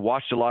jobs. I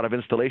watched a lot of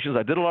installations.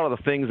 I did a lot of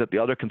the things that the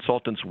other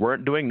consultants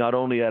weren't doing, not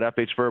only at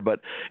FH Fur but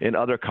in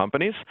other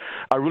companies.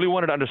 I really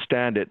wanted to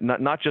understand it,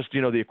 not just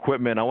the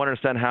equipment. I want to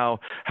understand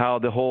how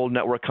the whole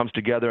network comes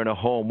together in a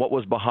home. What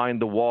was behind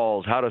the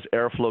walls? How does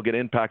airflow get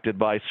impacted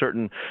by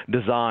certain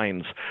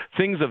designs?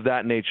 Things of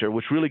that nature,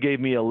 which really gave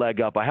me a leg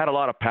up. I had a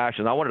lot of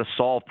passion. I wanted to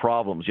solve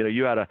problems.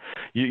 You had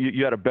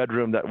a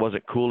bedroom that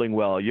wasn't cooling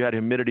well. You had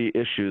humidity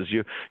issues.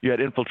 You had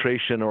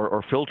infiltration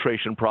or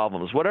filtration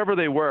problems. Whatever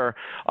they were,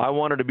 I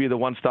wanted to be the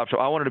one-stop shop.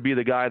 I wanted to be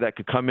the guy that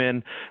could come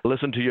in,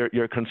 listen to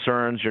your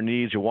concerns, your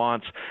needs, your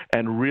wants,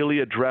 and really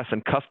address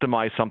and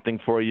customize something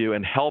for you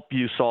and help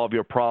you solve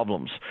your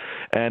problems.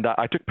 And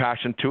I took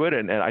passion to it,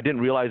 and I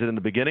didn't realize it in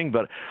the beginning,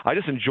 but I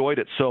just enjoyed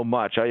it so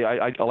much.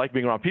 I like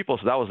being around people,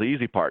 so that was the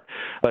easy part.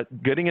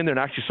 But getting in there and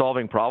actually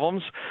solving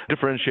problems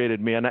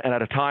differentiated me. And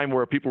at a time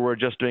where people were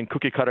just doing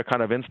cookie-cutter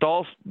kind of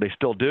installs, they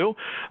still do,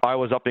 I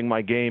was upping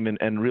my game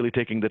and really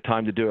taking the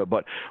time to do it.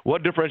 But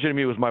what differentiated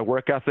me was my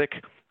work ethic.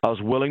 I was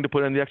willing to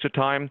put in the extra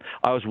time.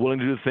 I was willing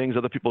to do things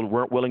other people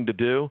weren't willing to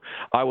do.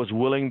 I was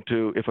willing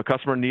to, if a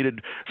customer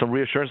needed some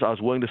reassurance, I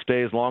was willing to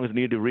stay as long as it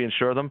needed to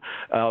reinsure them.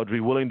 I would be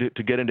willing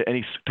to get into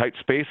any tight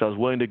space. I was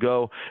willing to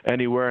go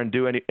anywhere and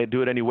do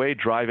it anyway,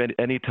 drive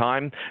any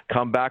time,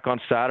 come back on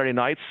Saturday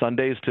nights,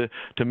 Sundays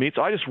to meet.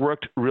 So I just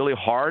worked really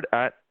hard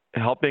at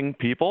helping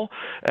people,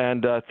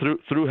 and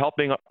through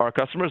helping our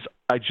customers,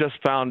 I just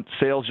found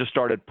sales just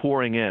started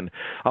pouring in.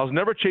 I was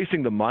never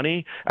chasing the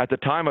money. At the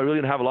time, I really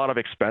didn't have a lot of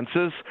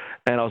expenses,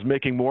 and I was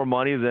making more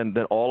money than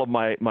all of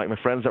my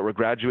friends that were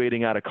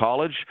graduating out of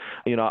college.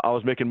 I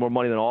was making more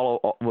money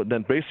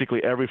than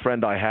basically every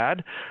friend I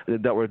had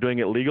that were doing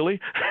it legally.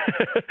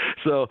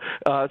 So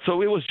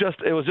it was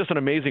just an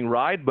amazing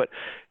ride, but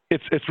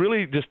It's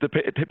really just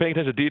paying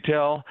attention to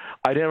detail.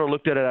 I never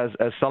looked at it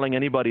as selling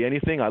anybody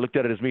anything. I looked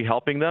at it as me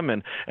helping them,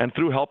 and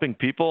through helping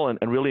people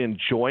and really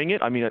enjoying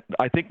it. I mean,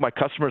 I think my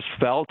customers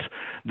felt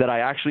that I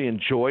actually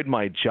enjoyed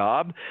my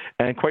job,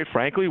 and quite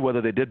frankly,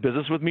 whether they did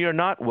business with me or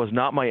not was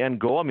not my end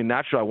goal. I mean,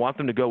 naturally, I want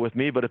them to go with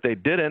me, but if they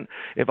didn't,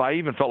 if I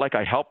even felt like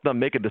I helped them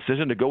make a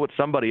decision to go with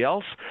somebody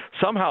else,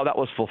 somehow that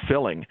was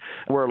fulfilling.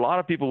 Where a lot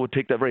of people would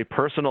take that very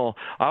personal,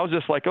 I was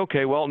just like,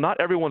 okay, well,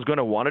 not everyone's going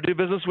to want to do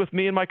business with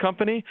me and my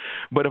company,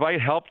 but if I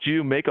helped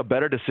you make a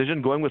better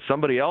decision going with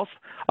somebody else,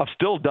 I've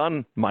still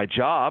done my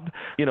job.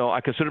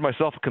 I consider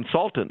myself a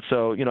consultant.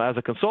 So, as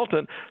a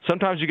consultant,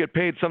 sometimes you get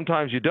paid,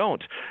 sometimes you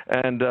don't.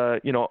 And,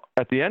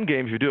 at the end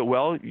game, if you do it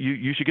well,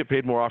 you should get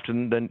paid more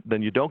often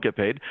than you don't get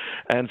paid.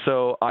 And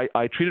so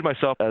I treated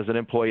myself as an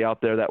employee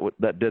out there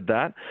that did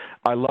that.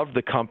 I loved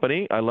the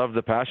company. I loved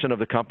the passion of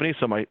the company.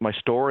 So my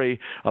story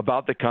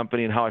about the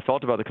company and how I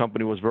felt about the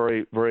company was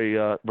very, very,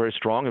 very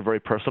strong and very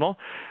personal.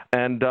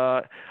 And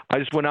I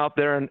just went out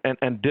there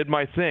and did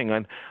my thing.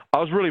 And I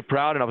was really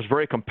proud, and I was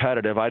very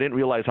competitive. I didn't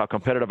realize how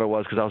competitive I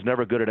was because I was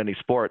never good at any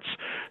sports.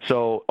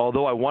 So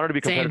although I wanted to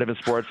be competitive in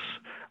sports,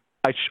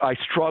 I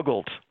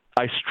struggled.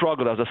 I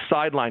was a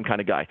sideline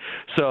kind of guy,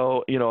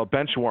 so a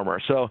bench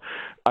warmer. So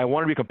I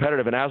wanted to be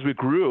competitive, and as we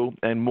grew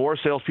and more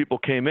salespeople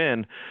came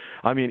in,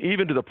 I mean,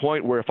 even to the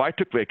point where if I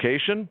took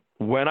vacation,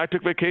 when I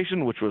took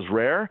vacation, which was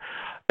rare,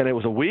 and it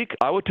was a week,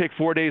 I would take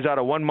 4 days out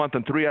of 1 month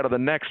and 3 out of the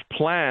next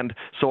planned,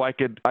 so I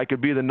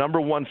could be the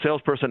number one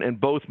salesperson in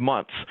both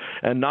months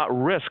and not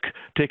risk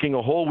taking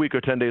a whole week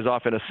or 10 days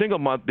off in a single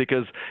month,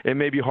 because it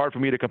may be hard for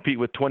me to compete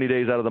with 20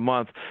 days out of the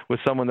month with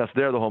someone that's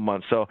there the whole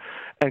month. So,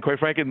 and quite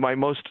frankly, my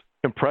most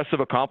impressive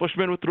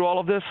accomplishment through all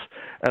of this,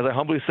 as I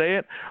humbly say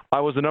it,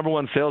 I was the number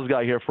one sales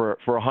guy here for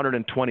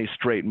 120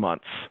 straight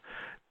months.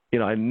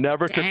 I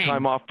never took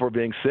time off for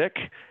being sick,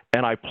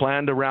 and I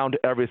planned around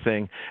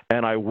everything,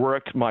 and I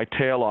worked my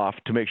tail off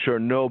to make sure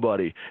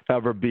nobody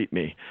ever beat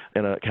me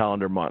in a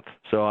calendar month.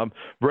 So I'm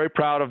very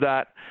proud of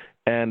that.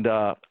 And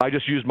I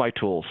just used my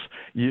tools.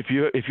 If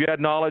you had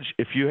knowledge,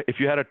 if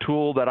you had a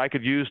tool that I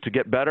could use to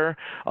get better,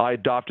 I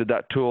adopted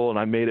that tool and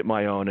I made it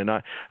my own.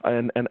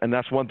 And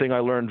that's one thing I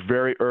learned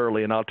very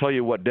early. And I'll tell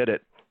you what did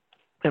it.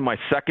 In my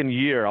second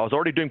year, I was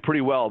already doing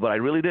pretty well, but I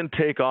really didn't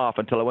take off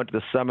until I went to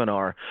the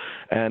seminar.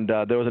 And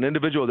there was an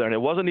individual there, and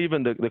it wasn't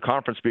even the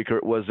conference speaker.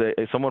 It was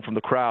someone from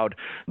the crowd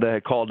that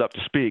had called up to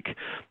speak.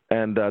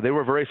 And they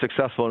were very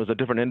successful, and it was a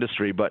different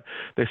industry. But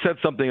they said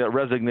something that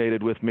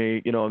resonated with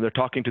me, and they're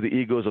talking to the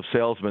egos of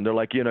salesmen. They're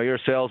like, you're a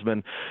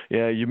salesman.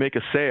 Yeah, you make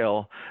a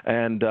sale,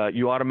 and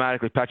you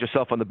automatically pat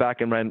yourself on the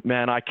back and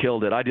man, I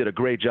killed it. I did a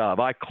great job.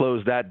 I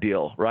closed that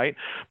deal, right?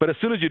 But as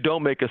soon as you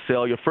don't make a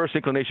sale, your first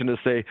inclination is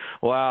to say,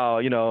 wow,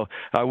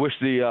 I wish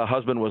the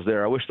husband was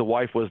there. I wish the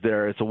wife was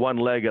there. It's a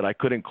one-legged. I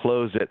couldn't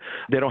close it.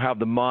 They don't have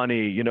the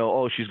money.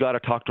 Oh, she's got to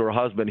talk to her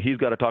husband. He's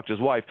got to talk to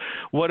his wife.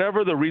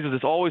 Whatever the reasons,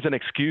 it's always an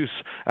excuse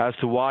as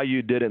to why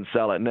you didn't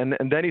sell it. And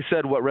then he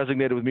said what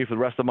resonated with me for the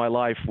rest of my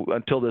life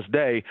until this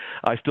day.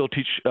 I still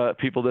teach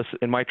people this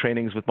in my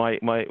trainings with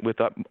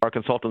our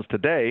consultants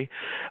today.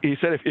 He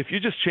said, if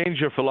you just change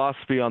your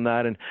philosophy on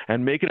that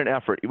and make it an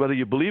effort, whether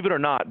you believe it or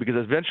not, because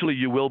eventually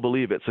you will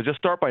believe it. So just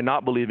start by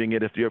not believing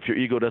it if your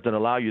ego doesn't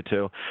allow you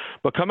to.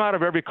 But come out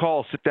of every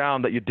call, sit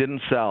down that you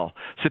didn't sell.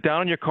 Sit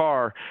down in your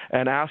car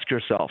and ask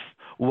yourself,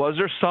 was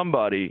there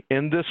somebody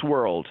in this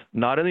world,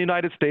 not in the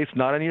United States,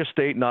 not in your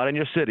state, not in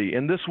your city,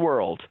 in this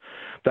world,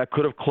 that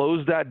could have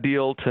closed that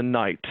deal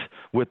tonight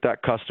with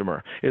that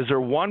customer? Is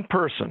there one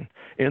person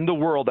in the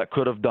world that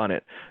could have done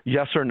it?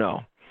 Yes or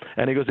no?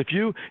 And he goes, if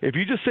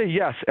you just say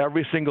yes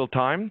every single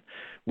time,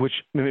 which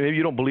maybe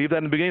you don't believe that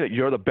in the beginning, that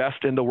you're the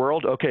best in the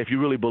world. Okay, if you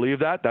really believe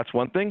that, that's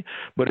one thing.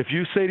 But if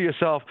you say to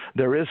yourself,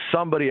 there is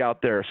somebody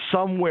out there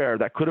somewhere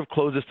that could have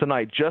closed this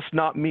tonight, just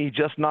not me,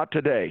 just not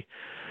today,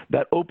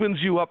 that opens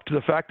you up to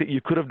the fact that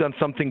you could have done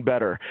something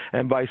better.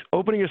 And by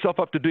opening yourself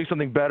up to doing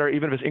something better,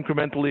 even if it's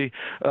incrementally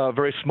a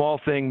very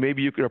small thing,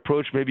 maybe you could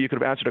approach, maybe you could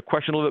have answered a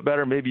question a little bit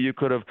better, maybe you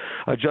could have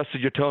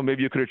adjusted your tone,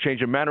 maybe you could have changed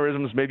your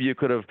mannerisms, maybe you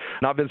could have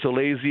not been so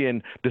lazy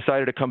and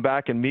decided to come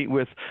back and meet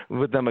with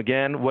them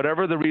again.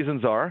 Whatever the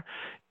reasons are,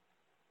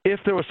 if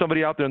there was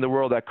somebody out there in the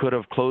world that could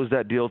have closed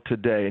that deal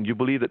today, and you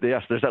believe that,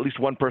 yes, there's at least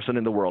one person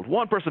in the world,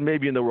 one person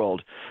maybe in the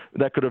world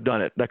that could have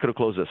done it, that could have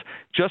closed this,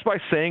 just by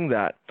saying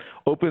that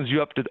opens you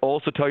up to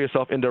also tell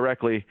yourself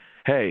indirectly,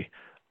 hey,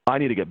 I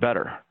need to get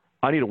better.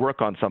 I need to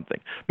work on something.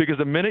 Because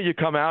the minute you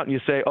come out and you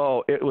say,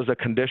 oh, it was a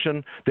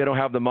condition, they don't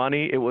have the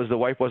money, it was the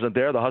wife wasn't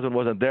there, the husband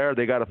wasn't there,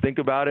 they got to think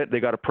about it, they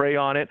got to pray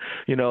on it,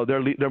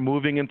 they're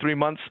moving in 3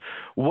 months.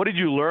 What did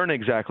you learn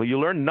exactly? You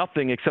learned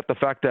nothing except the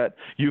fact that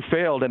you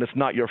failed and it's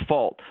not your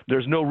fault.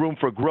 There's no room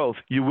for growth.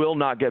 You will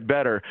not get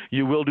better.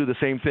 You will do the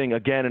same thing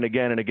again and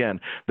again and again.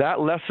 That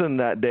lesson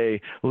that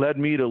day led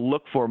me to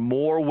look for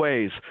more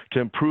ways to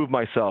improve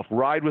myself,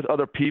 ride with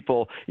other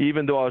people,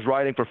 even though I was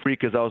riding for free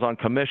because I was on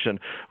commission,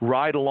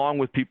 ride along along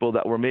with people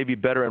that were maybe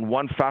better in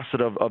one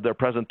facet of their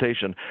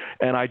presentation.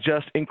 And I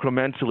just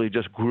incrementally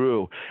just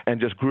grew and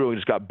just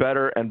got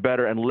better and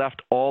better and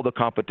left all the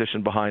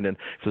competition behind. And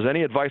if there's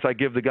any advice I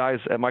give the guys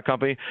at my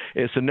company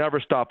is to never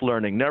stop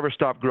learning, never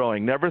stop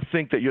growing, never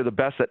think that you're the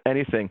best at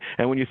anything.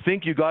 And when you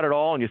think you got it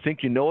all and you think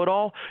you know it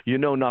all, you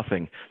know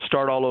nothing.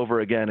 Start all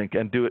over again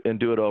and do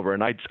it over.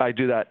 And I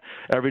do that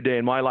every day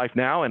in my life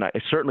now, and I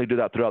certainly do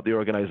that throughout the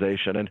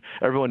organization. And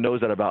everyone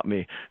knows that about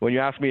me. When you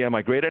ask me, am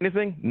I great at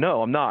anything?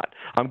 No, I'm not.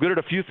 I'm good at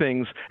a few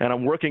things, and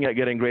I'm working at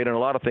getting great at a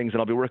lot of things,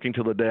 and I'll be working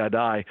till the day I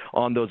die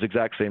on those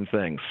exact same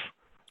things.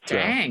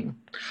 Dang.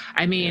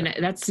 I mean,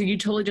 you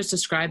totally just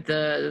described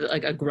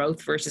a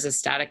growth versus a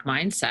static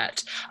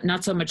mindset.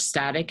 Not so much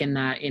static in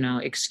that,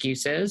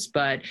 excuses,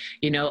 but,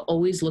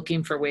 always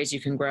looking for ways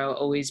you can grow,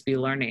 always be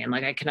learning. And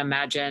I can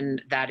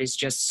imagine that is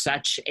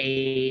such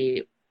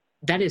a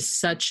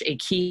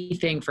key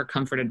thing for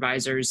Comfort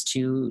Advisors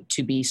to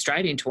be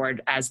striving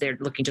toward as they're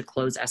looking to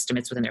close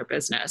estimates within their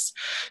business.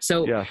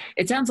 So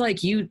It sounds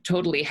like you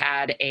totally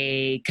had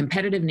a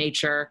competitive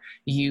nature.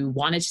 You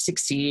wanted to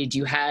succeed.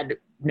 You had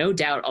no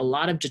doubt a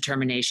lot of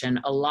determination,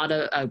 a lot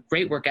of a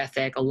great work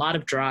ethic, a lot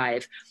of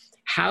drive.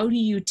 How do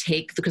you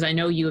because I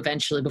know you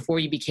eventually, before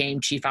you became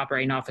Chief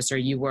Operating Officer,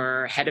 you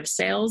were head of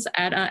sales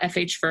at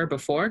FH Fur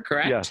before,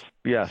 correct?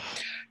 Yes.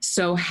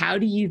 So how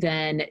do you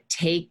then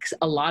take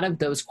a lot of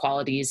those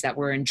qualities that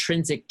were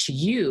intrinsic to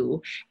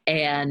you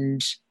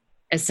and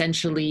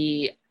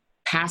essentially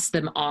pass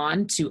them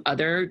on to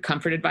other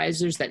Comfort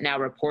Advisors that now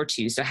report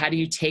to you? So how do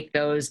you take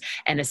those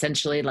and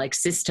essentially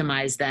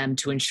systemize them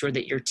to ensure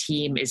that your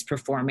team is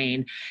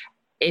performing,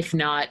 if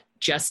not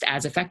just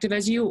as effective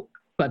as you,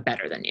 but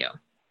better than you?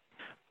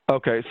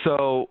 Okay,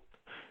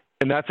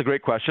 and that's a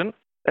great question,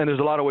 and there's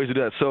a lot of ways to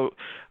do that. So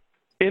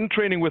in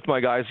training with my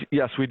guys,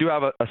 yes, we do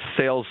have a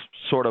sales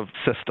sort of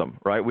system,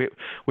 right?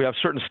 We have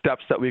certain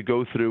steps that we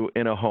go through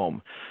in a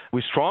home.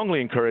 We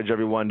strongly encourage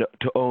everyone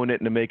to own it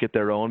and to make it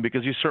their own,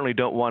 because you certainly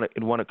don't want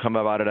to come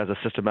about it as a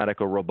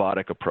systematic or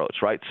robotic approach,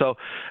 right? So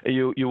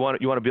you want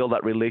to build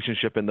that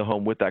relationship in the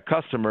home with that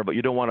customer, but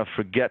you don't want to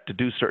forget to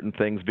do certain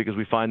things because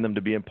we find them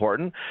to be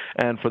important,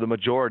 and for the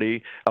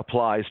majority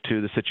applies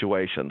to the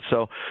situation.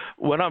 So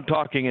when I'm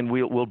talking, and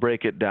we'll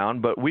break it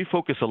down, but we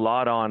focus a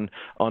lot on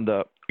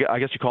the, I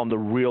guess you call them the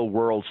real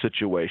world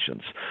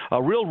situations.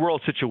 A real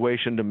world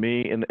situation to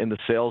me in the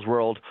sales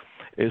world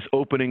is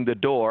opening the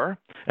door,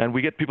 and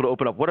we get people to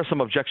open up. What are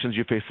some objections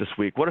you faced this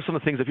week? What are some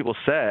of the things that people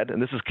said,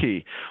 and this is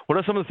key, what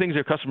are some of the things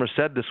your customers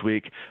said this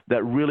week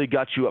that really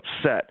got you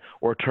upset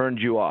or turned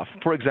you off?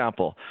 For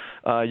example,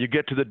 you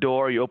get to the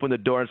door, you open the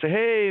door and say,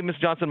 hey, Ms.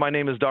 Johnson, my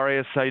name is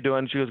Darius. How you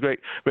doing? She goes, great.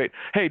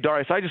 Hey,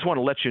 Darius, I just want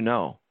to let you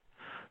know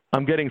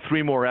I'm getting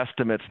 3 more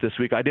estimates this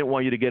week. I didn't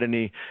want you to get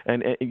any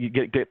and you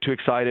get too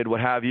excited,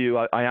 what have you.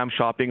 I am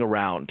shopping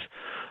around.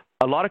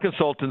 A lot of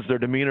consultants, their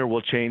demeanor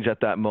will change at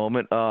that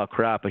moment. Oh,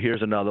 crap,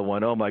 here's another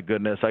one. Oh, my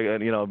goodness,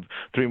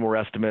 3 more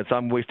estimates.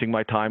 I'm wasting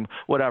my time,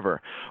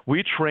 whatever.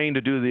 We train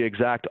to do the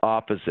exact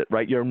opposite,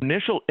 right? Your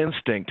initial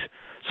instinct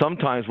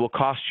sometimes will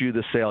cost you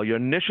the sale. Your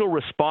initial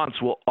response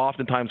will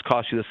oftentimes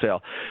cost you the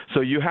sale.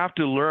 So you have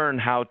to learn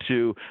how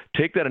to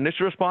take that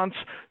initial response,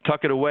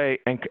 tuck it away,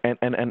 and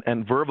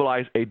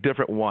verbalize a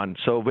different one.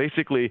 So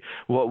basically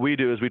what we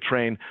do is we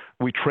train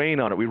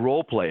on it. We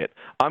role play it.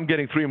 I'm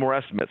getting 3 more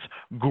estimates.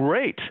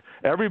 Great.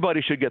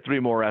 Everybody should get 3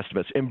 more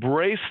estimates.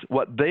 Embrace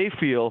what they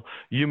feel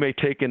you may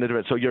take into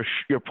it. So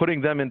you're putting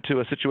them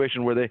into a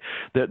situation where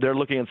they're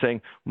looking and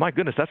saying, my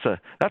goodness,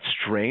 that's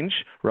strange,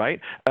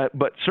 right?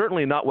 But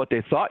certainly not what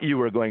they thought you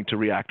were going to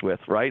react with,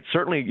 right?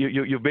 Certainly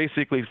you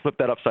basically flip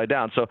that upside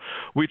down. So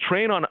we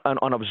train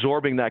on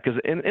absorbing that, because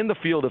in the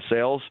field of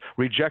sales,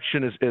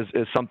 rejection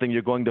is something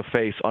you're going to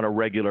face on a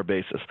regular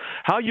basis.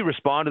 How you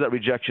respond to that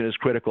rejection is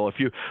critical. If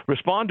you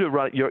respond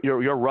to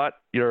your rut,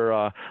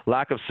 your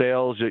lack of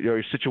sales,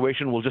 your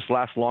situation will just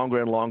last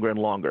longer and longer and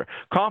longer.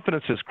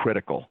 Confidence is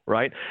critical,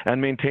 right?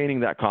 And maintaining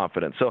that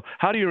confidence. So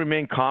how do you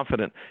remain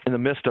confident in the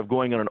midst of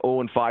going on an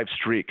 0-5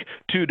 streak,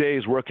 2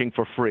 days working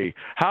for free?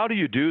 How do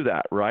you do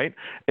that, right?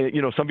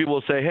 Some people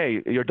will say,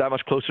 hey, you're that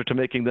much closer to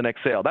making the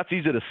next sale. That's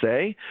easy to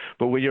say,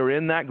 but when you're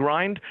in that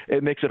grind,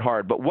 it makes it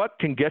hard. But what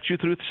can get you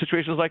through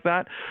situations like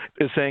that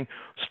is saying,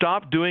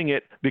 stop doing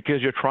it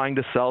because you're trying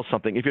to sell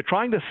something. If you're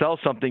trying to sell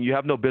something, you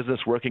have no business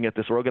working at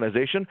this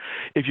organization.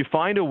 If you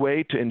find a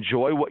way to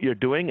enjoy what you're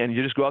doing and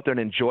you just go out there and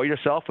enjoy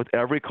yourself with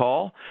every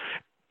call,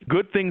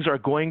 good things are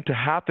going to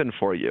happen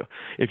for you.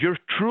 If you're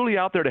truly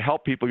out there to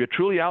help people, you're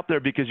truly out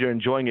there because you're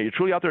enjoying it, you're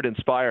truly out there to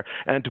inspire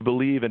and to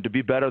believe and to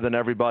be better than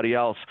everybody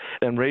else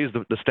and raise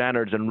the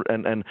standards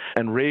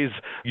and raise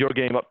your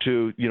game up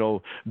to,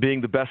 being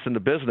the best in the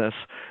business,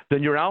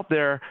 then you're out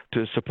there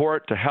to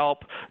support, to help,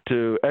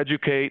 to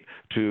educate,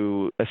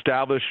 to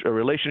establish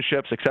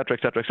relationships, et cetera, et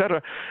cetera, et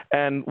cetera.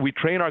 And we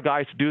train our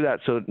guys to do that.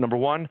 So number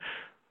one,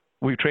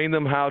 we train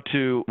them how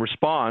to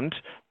respond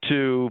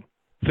to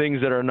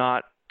things that are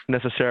not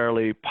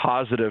necessarily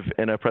positive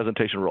in a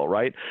presentation role,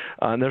 right?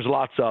 And there's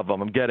lots of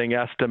them. I'm getting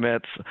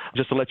estimates.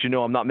 Just to let you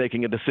know, I'm not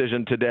making a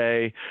decision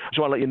today. Just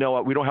want to let you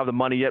know we don't have the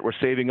money yet. We're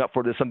saving up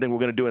for this, something we're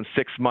going to do in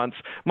 6 months.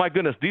 My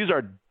goodness, these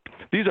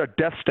are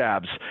death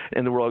stabs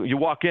in the world. You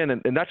walk in,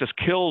 and that just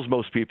kills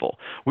most people.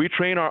 We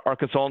train our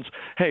consultants,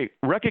 hey,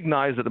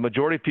 recognize that the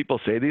majority of people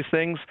say these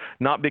things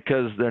not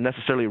because they're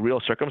necessarily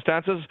real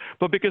circumstances,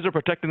 but because they're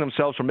protecting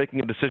themselves from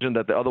making a decision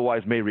that they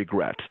otherwise may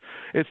regret.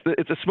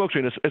 It's a smoke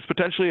screen. It's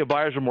potentially a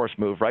buyer's remorse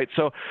move, right?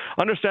 So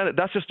understand that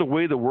that's just the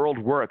way the world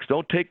works.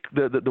 Don't take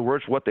the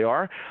words for what they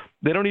are.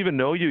 They don't even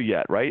know you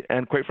yet, right?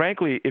 And quite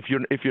frankly, if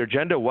your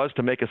agenda was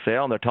to make a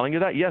sale and they're telling you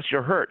that, yes,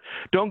 you're hurt.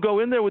 Don't go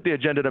in there with the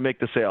agenda to make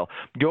the sale.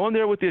 Go in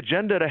there with the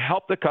agenda to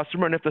help the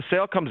customer, and if the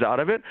sale comes out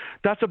of it,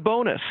 that's a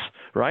bonus,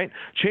 right?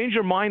 Change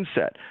your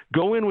mindset.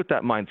 Go in with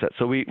that mindset.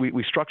 So we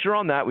structure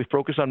on that. We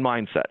focus on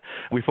mindset.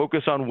 We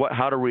focus on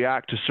how to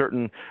react to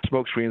certain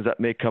smoke screens that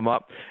may come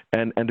up,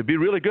 and to be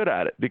really good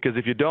at it, because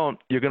if you don't,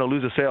 you're going to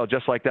lose a sale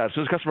just like that. As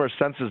soon as the customer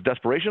senses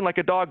desperation, like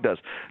a dog does.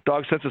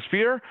 Dog senses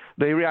fear,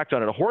 they react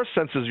on it. A horse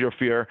senses your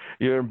fear,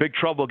 you're in big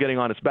trouble getting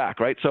on its back,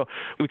 right? So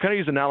we kind of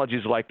use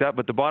analogies like that,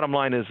 but the bottom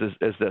line is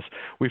this.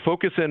 We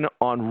focus in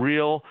on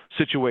real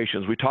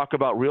situations. We talk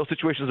about real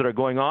situations that are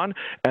going on,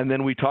 and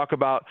then we talk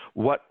about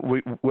what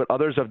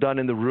others have done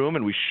in the room,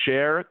 and we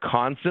share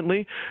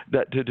constantly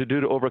that to do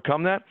to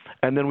overcome that,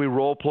 and then we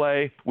role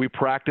play, we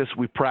practice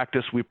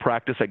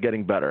at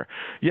getting better.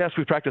 Yes,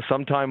 we practice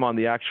sometime on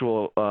the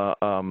actual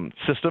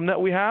system that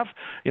we have,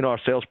 our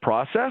sales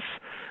process,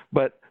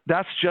 but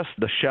that's just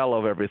the shell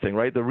of everything,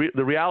 right? The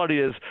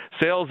reality is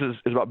sales is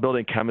about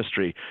building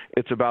chemistry.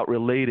 It's about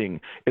relating.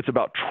 It's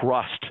about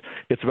trust.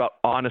 It's about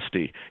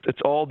honesty. It's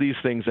all these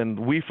things, and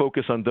we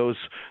focus on those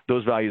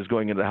values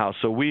going into the house.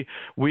 So we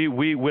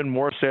win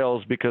more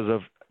sales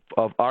because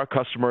of our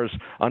customers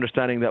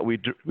understanding that we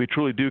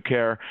truly do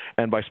care,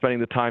 and by spending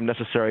the time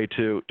necessary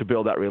to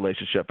build that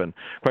relationship. And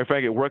quite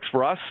frankly, it works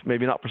for us,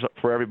 maybe not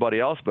for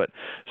everybody else, but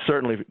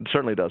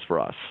certainly does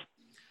for us.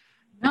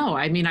 No,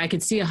 I mean, I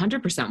could see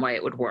 100% why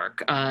it would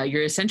work.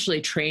 You're essentially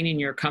training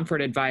your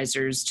comfort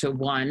advisors to,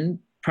 one,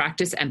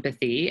 practice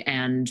empathy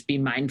and be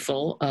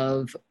mindful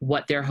of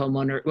what their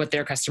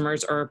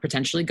customers are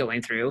potentially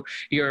going through.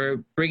 You're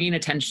bringing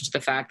attention to the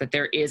fact that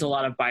there is a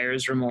lot of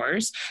buyer's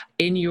remorse.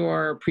 In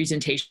your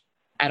presentation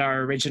at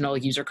our original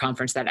user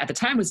conference that at the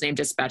time was named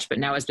Dispatch, but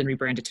now has been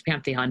rebranded to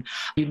Pantheon,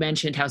 you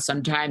mentioned how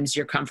sometimes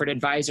your comfort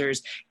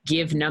advisors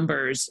give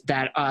numbers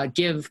that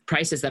give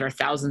prices that are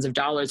thousands of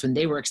dollars when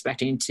they were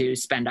expecting to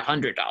spend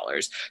 $100.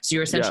 So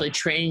you're essentially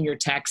training your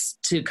techs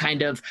to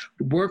kind of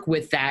work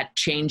with that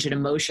change in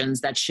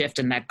emotions, that shift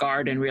and that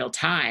guard in real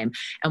time.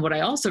 And what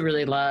I also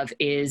really love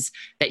is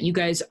that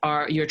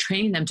you're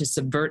training them to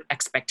subvert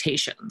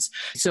expectations.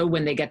 So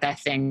when they get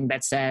that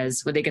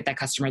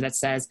customer that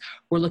says,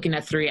 we're looking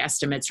at 3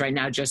 estimates right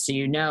now, just so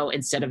you know,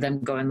 instead of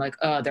them going like,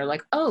 oh, they're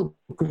like, oh,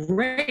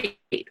 great,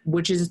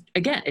 which is,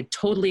 again, it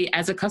totally,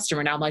 as a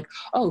customer now, I'm like,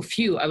 oh,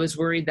 phew, I was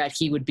worried that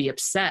he would be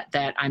upset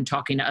that I'm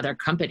talking to other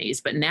companies.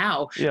 But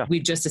now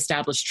we've just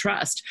established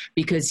trust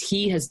because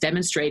he has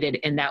demonstrated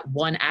in that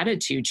one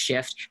attitude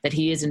shift that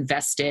he is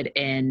invested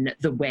in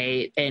the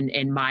way,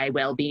 in my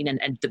well-being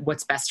and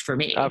what's best for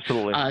me.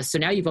 Absolutely. So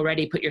now you've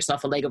already put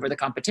yourself a leg over the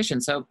competition.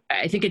 So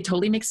I think it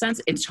totally makes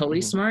sense. It's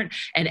totally smart.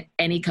 And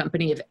any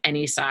company of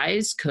any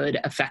size could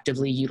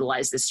effectively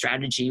utilize this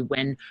strategy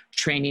when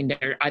training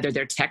either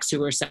their techs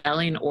who are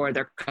selling or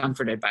their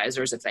comfort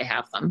advisors if they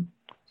have them.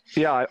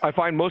 Yeah, I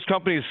find most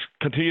companies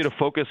continue to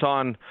focus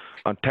on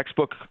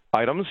textbook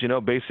items,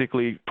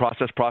 basically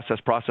process,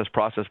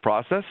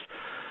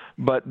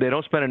 but they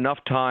don't spend enough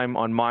time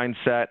on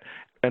mindset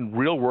and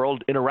real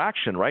world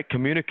interaction, right?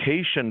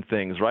 Communication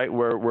things, right?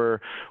 Where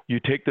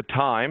you take the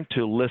time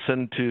to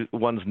listen to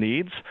one's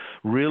needs,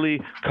 really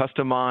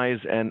customize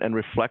and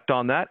reflect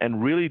on that,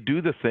 and really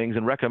do the things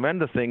and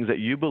recommend the things that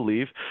you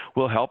believe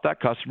will help that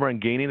customer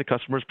and gaining the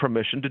customer's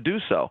permission to do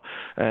so.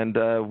 And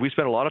we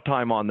spend a lot of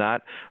time on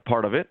that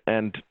part of it.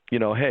 And,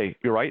 hey,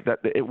 you're right, that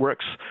it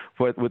works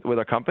with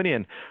our company.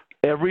 And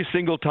every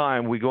single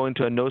time we go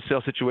into a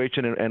no-sale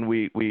situation and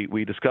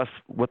we discuss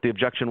what the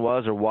objection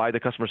was or why the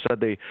customer said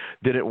they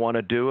didn't want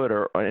to do it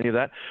or any of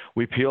that,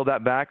 we peel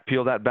that back,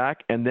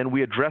 and then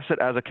we address it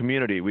as a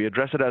community. We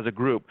address it as a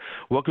group.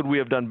 What could we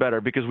have done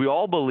better? Because we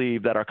all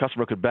believe that our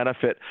customer could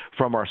benefit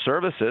from our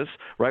services,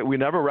 right? We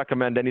never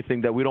recommend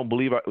anything that we don't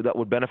believe that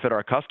would benefit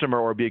our customer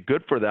or be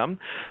good for them.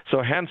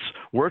 So hence,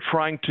 we're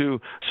trying to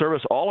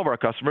service all of our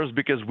customers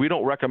because we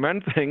don't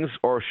recommend things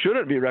or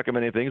shouldn't be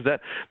recommending things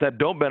that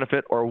don't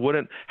benefit or wouldn't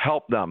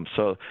help them.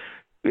 So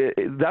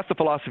that's the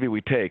philosophy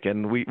we take,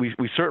 and we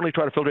certainly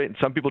try to filter it, and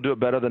some people do it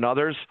better than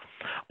others.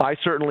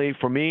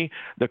 For me,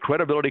 the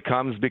credibility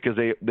comes because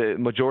the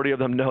majority of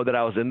them know that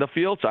I was in the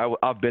field, so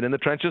I've been in the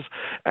trenches,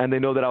 and they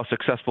know that I was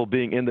successful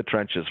being in the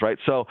trenches, right?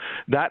 So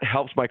that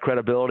helps my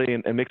credibility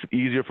and makes it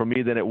easier for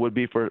me than it would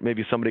be for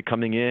maybe somebody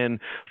coming in,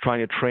 trying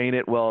to train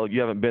it. Well,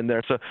 you haven't been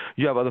there, so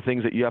you have other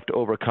things that you have to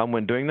overcome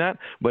when doing that.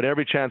 But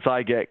every chance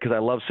I get, because I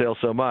love sales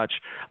so much,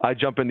 I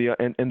jump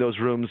in those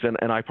rooms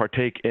and I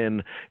partake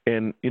in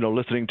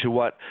listening to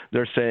what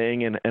they're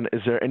saying and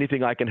is there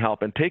anything I can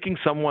help? And taking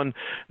someone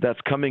that's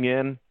coming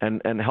in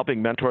and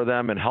helping mentor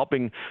them and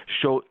helping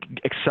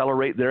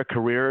accelerate their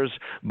careers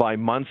by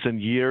months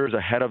and years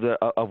ahead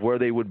of where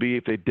they would be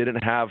if they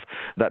didn't have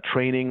that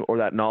training or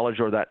that knowledge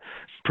or that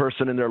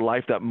person in their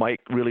life that might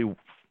really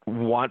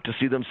want to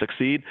see them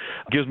succeed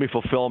gives me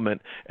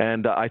fulfillment.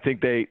 And I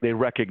think they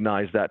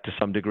recognize that to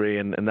some degree,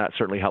 and that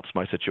certainly helps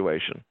my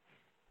situation.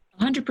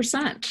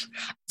 100%.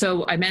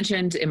 So I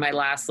mentioned in the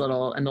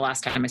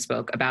last time I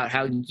spoke about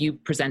how you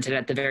presented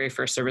at the very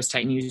first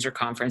ServiceTitan user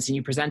conference, and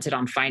you presented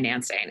on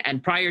financing.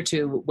 And prior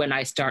to when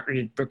I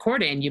started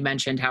recording, you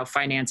mentioned how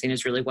financing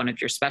is really one of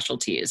your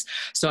specialties.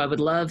 So I would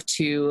love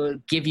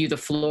to give you the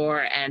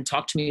floor and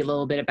talk to me a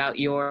little bit about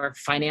your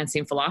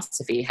financing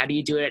philosophy. How do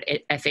you do it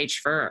at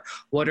FH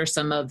What are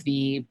some of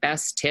the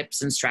best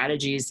tips and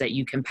strategies that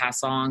you can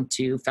pass on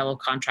to fellow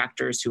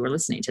contractors who are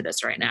listening to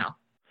this right now?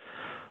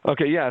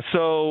 Okay, yeah.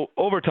 So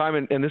over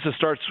time, and this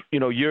starts,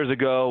 years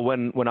ago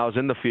when I was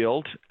in the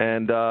field,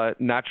 and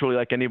naturally,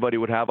 like anybody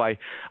would have, I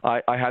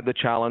had the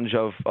challenge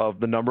of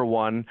the number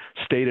one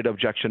stated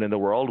objection in the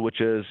world, which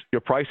is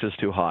your price is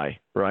too high,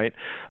 right?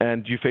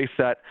 And you face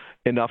that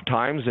enough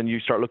times, and you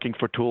start looking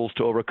for tools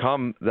to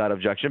overcome that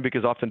objection,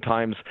 because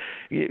oftentimes,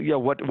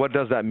 what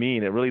does that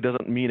mean? It really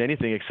doesn't mean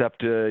anything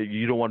except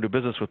you don't want to do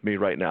business with me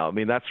right now. I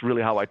mean, that's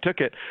really how I took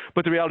it.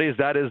 But the reality is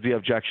that is the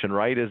objection,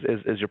 right? Is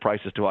your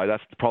price is too high.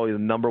 That's probably the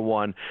number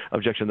one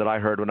objection that I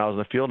heard when I was in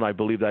the field, and I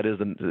believe that is,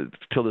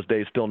 till this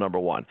day, still number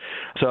one.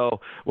 So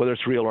whether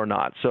it's real or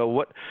not.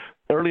 So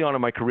early on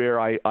in my career,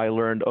 I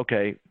learned,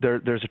 okay,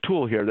 there's a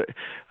tool here that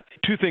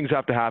two things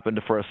have to happen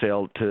for a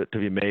sale to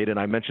be made, and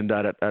I mentioned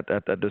that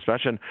at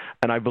discussion,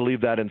 and I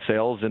believe that in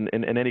sales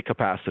in any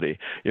capacity.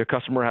 Your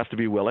customer has to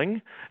be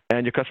willing,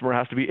 and your customer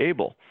has to be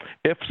able.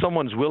 If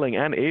someone's willing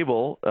and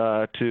able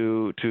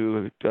to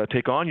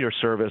take on your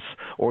service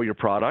or your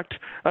product,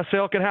 a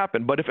sale can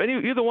happen. But if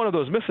either one of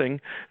those missing,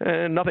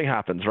 nothing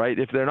happens, right?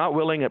 If they're not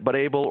willing but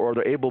able, or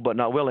they're able but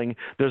not willing,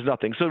 there's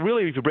nothing. So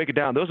really, if you break it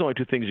down, those are only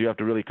two things you have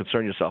to really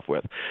concern yourself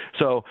with.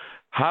 So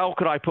how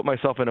could I put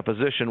myself in a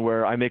position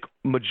where I make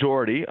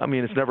majority, I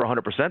mean, it's never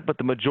 100%, but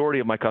the majority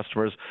of my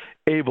customers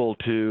able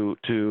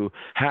to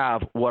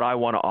have what I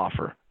want to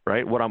offer,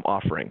 right? What I'm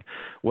offering.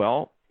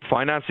 Well,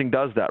 financing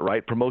does that,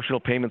 right? Promotional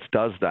payments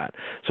does that.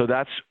 So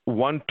that's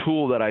one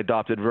tool that I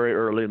adopted very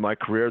early in my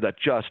career that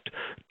just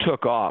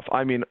took off.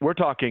 I mean, we're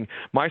talking,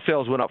 my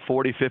sales went up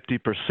 40,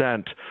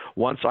 50%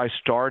 once I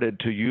started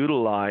to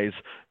utilize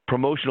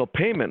promotional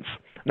payments.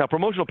 Now,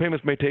 promotional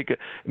payments may take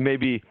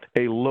maybe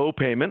a low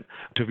payment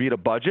to meet a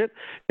budget.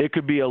 It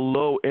could be a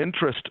low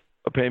interest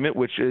payment,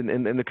 which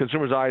in the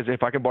consumer's eyes,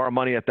 if I can borrow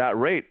money at that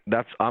rate,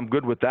 I'm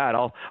good with that.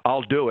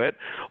 I'll do it.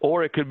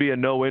 Or it could be a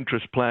no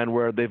interest plan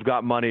where they've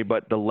got money,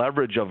 but the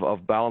leverage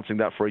of balancing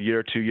that for a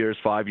year, 2 years,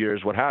 5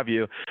 years, what have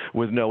you,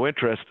 with no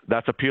interest,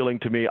 that's appealing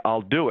to me.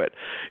 I'll do it.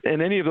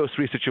 In any of those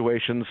three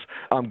situations,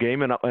 I'm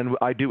game, and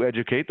I do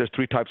educate. There's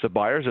three types of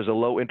buyers. There's a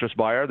low interest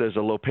buyer, there's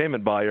a low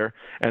payment buyer,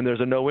 and there's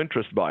a no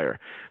interest buyer.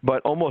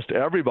 But almost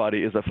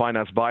everybody is a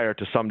finance buyer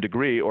to some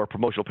degree, or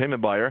promotional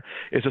payment buyer.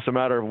 It's just a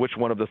matter of which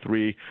one of the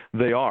three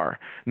they are.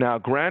 Now,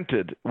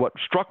 granted, what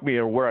struck me,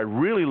 or where I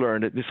really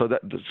learned it, so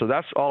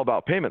that's all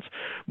about payments.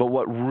 But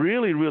what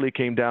really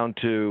came down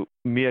to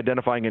me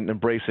identifying and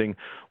embracing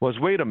was,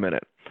 wait a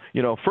minute.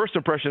 First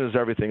impression is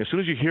everything. As soon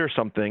as you hear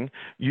something,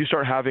 you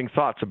start having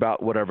thoughts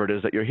about whatever it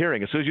is that you're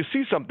hearing. As soon as you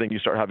see something, you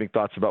start having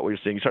thoughts about what you're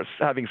seeing. You start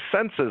having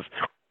senses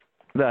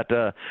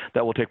that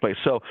will take place.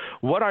 So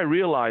what I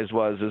realized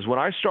is when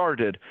I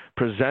started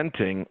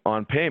presenting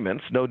on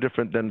payments, no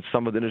different than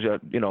some of the industry,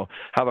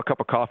 have a cup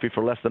of coffee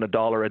for less than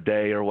 $1 a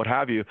day or what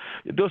have you.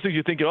 Those things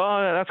you think,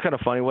 oh, that's kind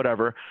of funny,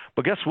 whatever.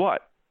 But guess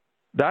what?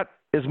 That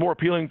is more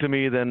appealing to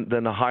me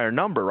than a higher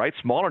number, right?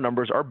 Smaller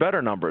numbers are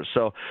better numbers.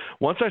 So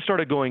once I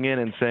started going in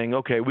and saying,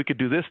 okay, we could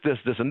do this,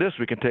 and this,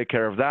 we can take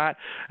care of that,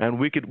 and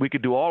we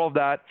could do all of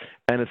that,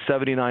 and it's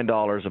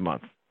 $79 a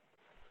month.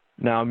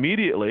 Now,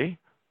 immediately,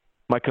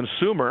 my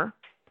consumer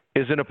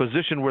is in a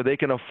position where they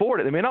can afford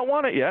it. They may not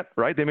want it yet,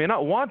 right? They may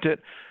not want it,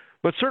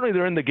 but certainly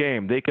they're in the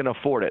game. They can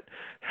afford it.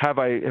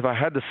 If I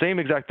had the same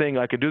exact thing,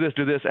 I could do this,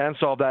 and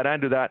solve that,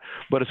 and do that,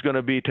 but it's going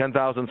to be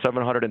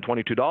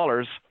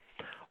 $10,722.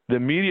 The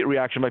immediate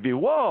reaction might be,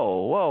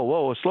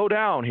 whoa, slow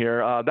down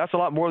here. That's a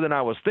lot more than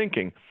I was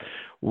thinking.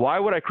 why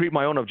would I create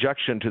my own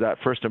objection to that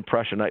first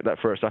impression, that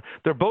first?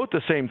 They're both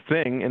the same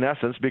thing in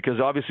essence, because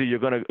obviously you're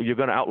going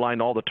to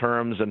outline all the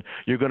terms and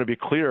you're going to be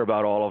clear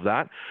about all of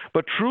that.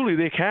 But truly,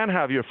 they can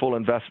have your full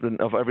investment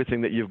of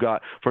everything that you've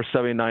got for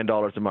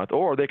 $79 a month,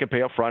 or they can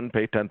pay up front and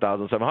pay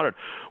 $10,700.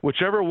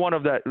 Whichever one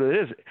of that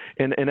it is,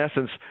 in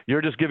essence,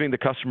 you're just giving the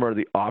customer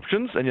the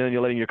options, and then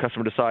you're letting your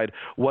customer decide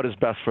what is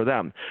best for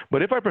them.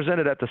 But if I present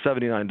it at the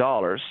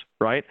 $79,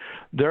 right,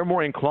 they're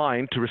more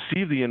inclined to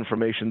receive the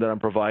information that I'm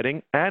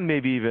providing and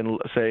maybe even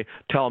say,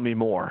 tell me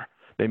more.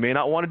 They may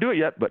not want to do it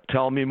yet, but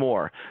tell me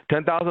more.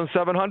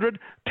 $10,700,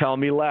 tell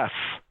me less,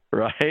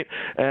 right?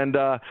 And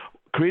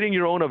creating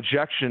your own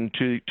objection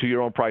to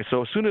your own price.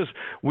 So as soon as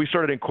we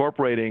started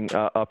incorporating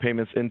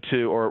payments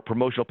into, or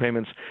promotional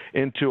payments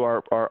into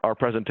our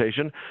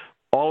presentation,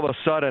 all of a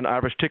sudden,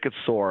 average tickets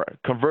soar,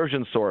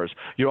 conversion soars.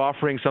 You're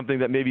offering something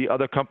that maybe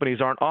other companies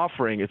aren't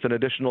offering. It's an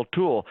additional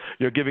tool.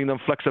 You're giving them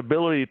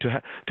flexibility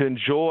to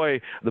enjoy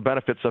the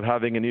benefits of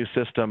having a new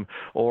system,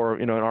 or,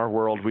 in our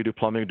world, we do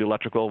plumbing, do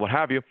electrical, what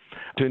have you,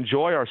 to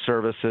enjoy our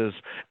services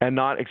and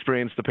not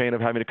experience the pain of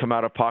having to come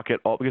out of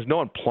pocket, because no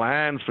one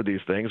plans for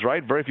these things,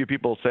 right? Very few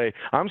people say,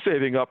 I'm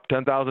saving up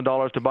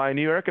 $10,000 to buy a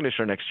new air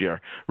conditioner next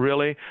year.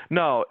 Really?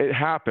 No, it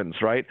happens,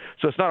 right?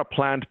 So it's not a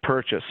planned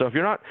purchase. So if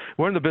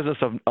we're in the business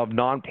of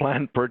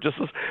non-planned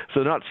purchases,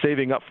 so not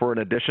saving up for an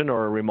addition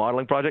or a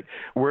remodeling project.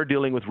 We're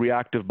dealing with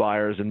reactive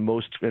buyers in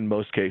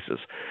most cases.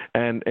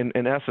 And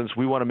in essence,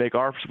 we want to make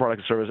our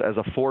product and service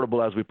as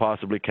affordable as we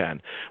possibly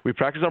can. We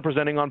practice on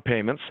presenting on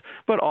payments,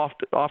 but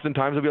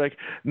oftentimes they'll be like,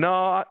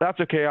 no, that's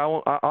okay.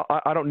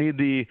 I don't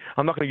need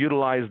I'm not going to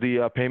utilize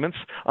the payments.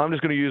 I'm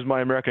just going to use my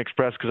American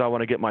Express because I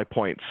want to get my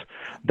points.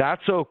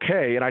 That's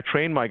okay. And I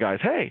train my guys,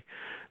 hey,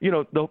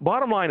 the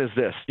bottom line is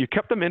this: you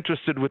kept them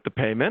interested with the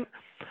payment.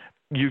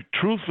 You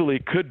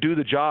truthfully could do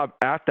the job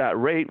at that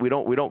rate. We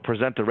don't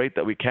present the rate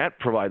that we can't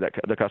provide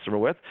the customer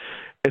with.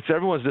 It's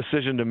everyone's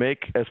decision to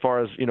make as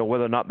far as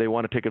whether or not they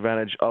want to take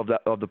advantage of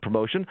the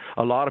promotion.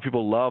 A lot of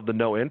people love the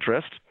no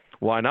interest.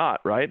 Why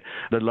not, right?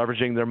 They're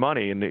leveraging their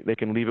money, and they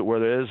can leave it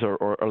where it is,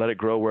 or let it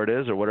grow where it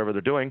is, or whatever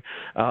they're doing,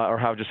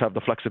 or just have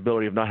the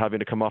flexibility of not having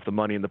to come off the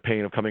money and the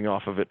pain of coming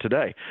off of it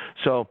today.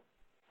 So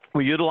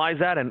we utilize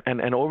that,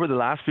 and over the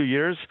last few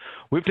years,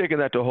 we've taken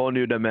that to a whole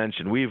new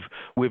dimension.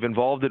 We've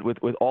involved it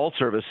with all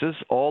services,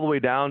 all the way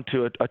down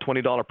to a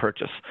 $20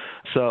 purchase.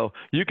 So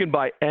you can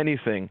buy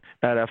anything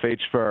at FH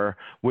Fur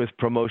with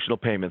promotional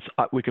payments.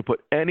 We could put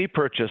any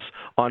purchase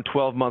on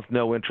 12-month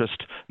no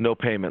interest, no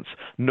payments.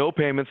 No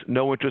payments,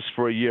 no interest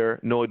for a year,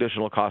 no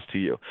additional cost to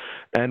you.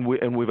 And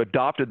we've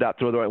adopted that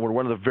through we're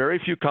one of the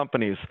very few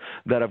companies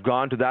that have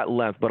gone to that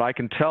length. But I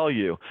can tell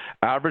you,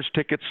 average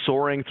tickets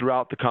soaring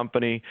throughout the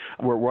company.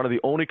 We're one of the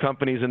only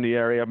companies in the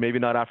area, maybe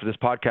not after this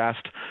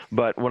podcast,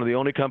 but one of the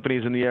only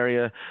companies in the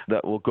area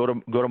that will go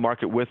to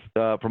market with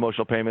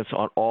promotional payments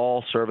on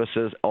all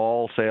services,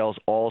 all sales,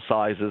 all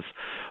sizes.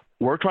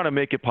 We're trying to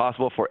make it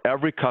possible for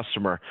every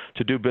customer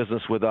to do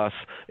business with us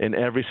in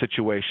every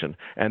situation.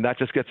 And that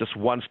just gets us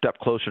one step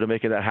closer to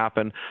making that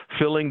happen,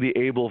 filling the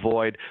able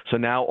void. So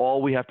now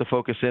all we have to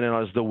focus in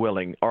on is the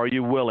willing. Are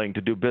you willing to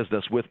do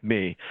business with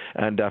me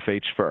and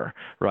FH Fur,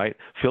 right?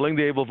 Filling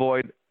the able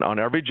void on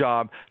every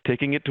job,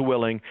 taking it to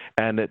willing,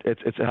 and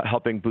it's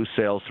helping boost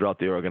sales throughout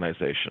the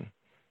organization.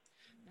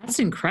 That's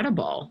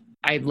incredible.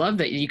 I love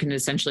that you can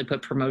essentially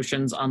put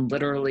promotions on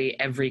literally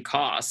every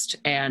cost.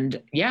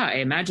 And yeah, I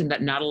imagine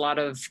that not a lot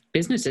of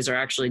businesses are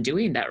actually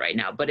doing that right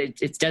now, but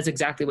it does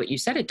exactly what you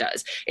said it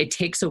does. It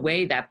takes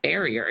away that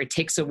barrier. It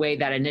takes away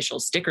that initial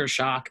sticker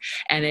shock.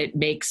 And it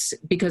makes,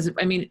 because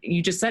I mean,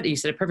 you said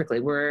it perfectly.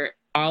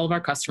 All of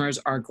our customers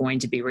are going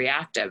to be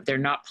reactive. They're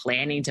not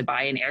planning to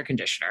buy an air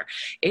conditioner.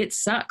 It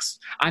sucks.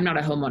 I'm not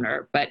a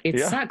homeowner, but it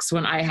sucks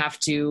when I have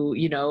to,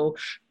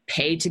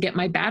 pay to get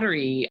my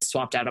battery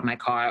swapped out of my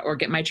car or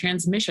get my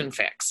transmission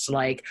fixed.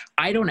 Like,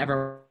 I don't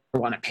ever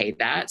want to pay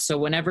that.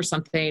 So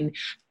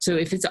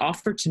if it's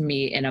offered to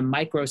me in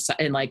micro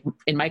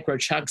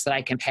chunks that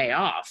I can pay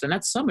off, then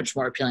that's so much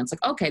more appealing. It's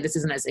like, okay, this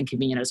isn't as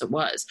inconvenient as it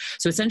was.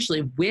 So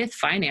essentially with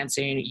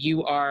financing,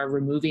 you are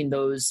removing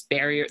those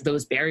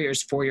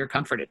barriers for your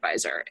comfort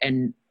advisor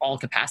in all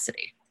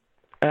capacity.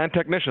 And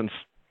technicians.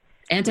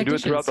 We do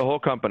it throughout the whole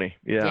company.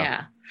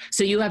 Yeah.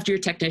 So you have your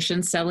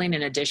technicians selling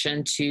in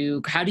addition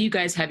to, how do you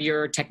guys have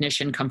your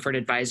technician comfort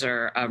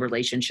advisor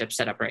relationship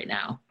set up right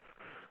now?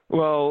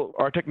 Well,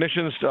 our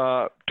technicians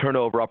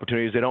turnover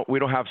opportunities. We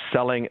don't have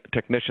selling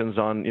technicians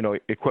on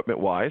equipment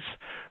wise,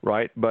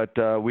 right? But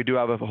we do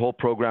have a whole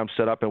program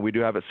set up, and we do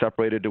have it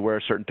separated to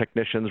where certain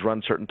technicians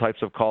run certain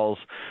types of calls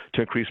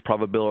to increase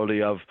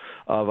probability of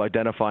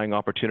identifying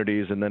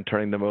opportunities and then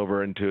turning them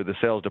over into the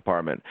sales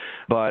department.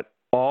 But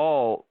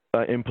all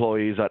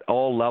employees at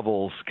all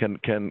levels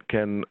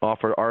can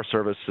offer our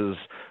services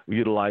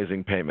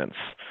utilizing payments.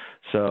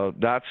 So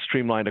that's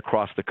streamlined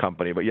across the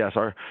company. But yes,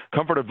 our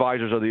comfort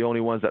advisors are the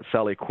only ones that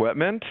sell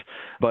equipment,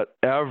 but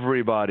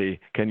everybody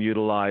can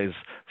utilize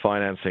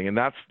financing. And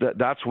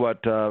that's what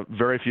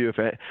very few, if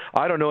any,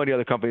 I don't know any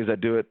other companies that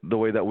do it the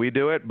way that we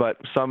do it, but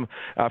some,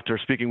 after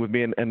speaking with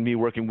me and me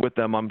working with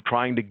them, I'm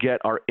trying to get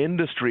our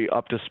industry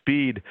up to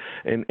speed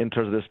in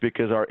terms of this,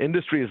 because our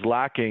industry is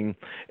lacking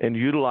in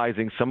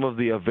utilizing some of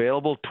the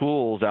available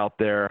tools out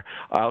there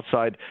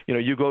outside.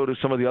 You go to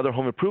some of the other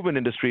home improvement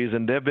industries,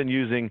 and they've been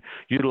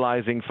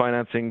utilizing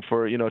financing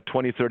for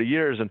 20, 30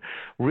 years, and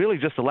really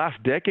just the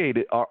last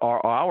decade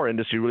our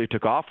industry really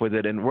took off with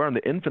it, and we're in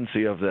the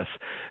infancy of this,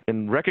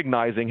 and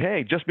recognizing,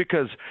 hey, just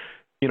because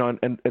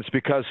and it's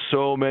because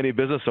so many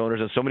business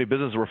owners and so many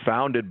businesses were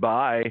founded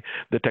by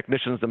the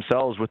technicians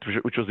themselves, which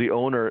was the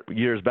owner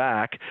years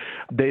back.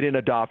 They didn't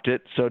adopt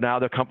it, so now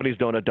the companies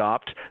don't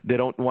adopt. They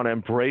don't want to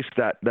embrace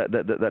that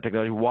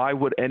technology. Why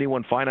would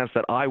anyone finance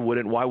that? I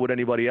wouldn't. Why would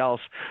anybody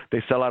else?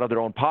 They sell out of their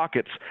own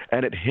pockets,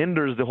 and it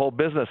hinders the whole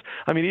business.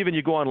 I mean, even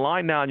you go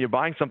online now and you're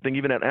buying something,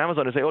 even at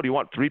Amazon, and say, oh, do you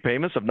want 3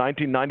 payments of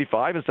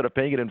 $19.95 instead of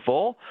paying it in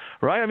full?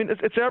 Right? I mean,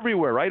 it's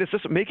everywhere, right? It's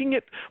just making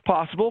it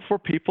possible for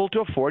people to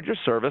afford your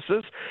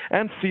services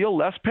and feel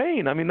less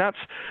pain. I mean,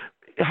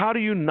 how do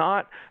you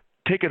not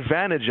take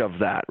advantage of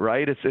that,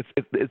 right?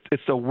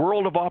 It's a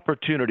world of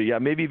opportunity. Yeah,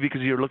 maybe because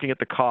you're looking at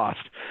the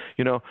cost.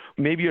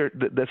 Maybe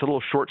that's a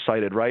little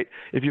short-sighted, right?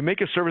 If you make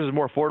your services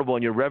more affordable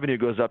and your revenue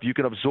goes up, you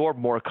can absorb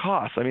more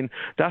costs. I mean,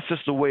 that's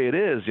just the way it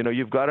is.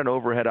 You've got an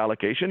overhead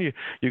allocation.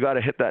 You got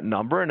to hit that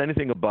number, and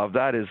anything above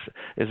that is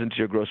into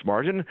your gross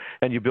margin,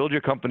 and you build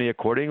your company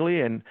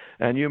accordingly, and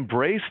you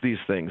embrace these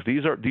things.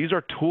 These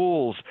are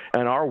tools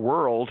in our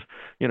world.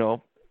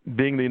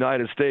 Being the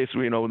United States,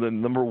 the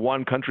number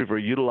one country for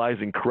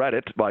utilizing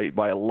credit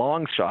by a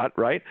long shot,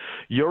 right?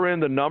 You're in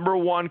the number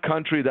one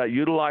country that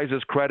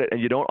utilizes credit,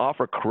 and you don't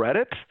offer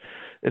credit.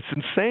 It's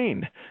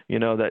insane,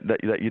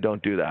 that you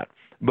don't do that.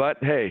 But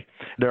hey,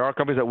 there are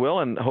companies that will,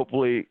 and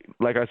hopefully,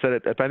 like I said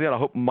at Pantheon, I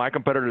hope my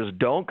competitors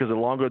don't, because the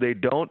longer they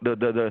don't,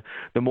 the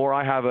more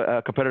I have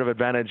a competitive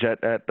advantage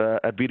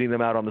at beating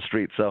them out on the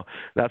street. So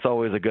that's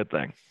always a good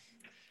thing.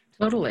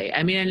 Totally.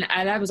 I mean,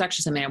 and that was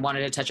actually something I wanted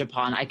to touch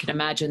upon. I can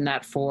imagine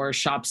that for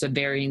shops of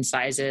varying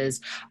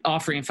sizes,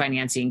 offering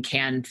financing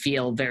can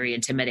feel very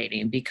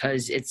intimidating,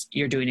 because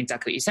you're doing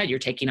exactly what you said. You're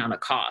taking on a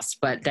cost,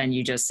 but then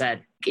you just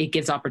said it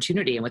gives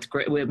opportunity. And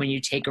when you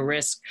take a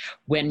risk,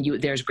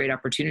 there's great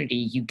opportunity,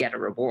 you get a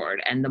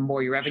reward. And the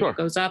more your revenue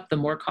goes up, the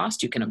more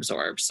cost you can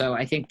absorb. So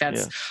I think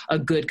that's a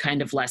good kind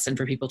of lesson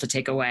for people to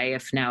take away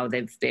if now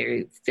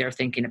they're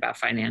thinking about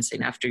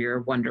financing after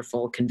your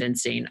wonderful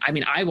convincing. I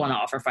mean, I want to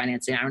offer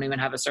financing. I don't even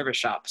have a service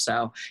shop.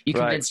 So you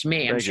convinced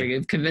me. I'm sure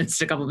you've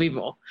convinced a couple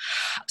people.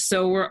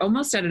 So we're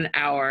almost at an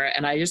hour,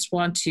 and I just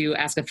want to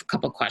ask a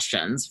couple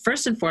questions.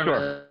 First and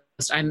foremost,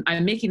 I'm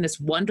making this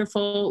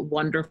wonderful,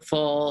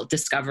 wonderful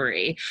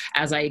discovery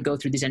as I go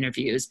through these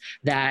interviews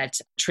that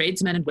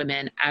tradesmen and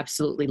women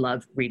absolutely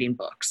love reading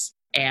books.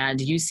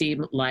 And you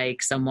seem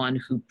like someone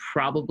who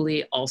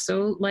probably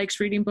also likes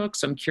reading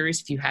books. So I'm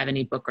curious if you have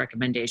any book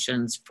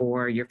recommendations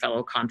for your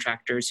fellow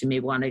contractors who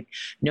may want to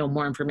know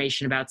more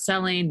information about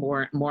selling,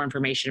 more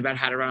information about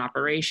how to run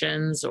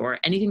operations, or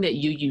anything that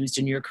you used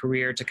in your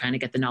career to kind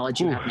of get the knowledge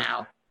you have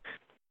now.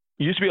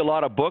 It used to be a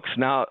lot of books.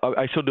 Now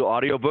I still do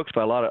audiobooks,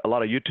 but a lot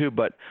of YouTube.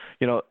 But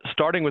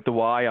starting with the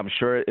why, I'm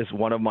sure is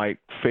one of my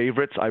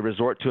favorites. I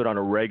resort to it on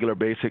a regular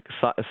basis.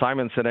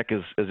 Simon Sinek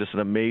is just an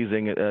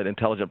amazing,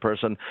 intelligent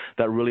person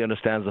that really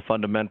understands the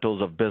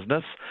fundamentals of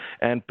business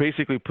and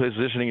basically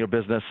positioning your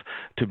business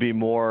to be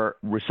more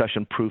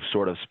recession-proof,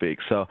 sort of speak.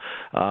 So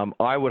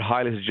I would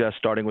highly suggest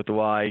starting with the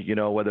why.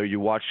 Whether you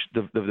watch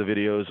the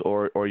videos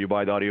or you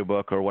buy the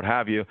audiobook or what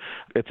have you,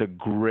 it's a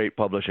great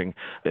publishing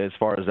as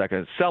far as that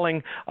kind of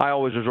selling. I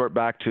always resort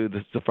back to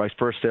my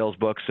first sales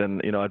books and,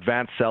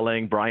 Advanced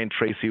Selling. Brian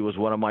Tracy was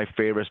one of my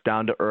favorites,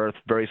 down to earth,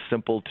 very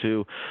simple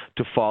to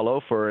follow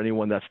for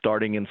anyone that's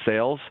starting in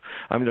sales.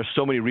 I mean, there's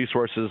so many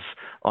resources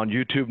on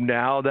YouTube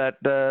now that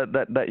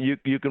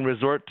you can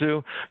resort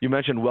to. You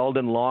mentioned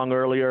Weldon Long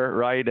earlier,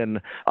 right?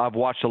 And I've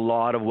watched a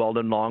lot of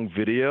Weldon Long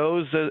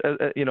videos,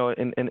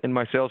 in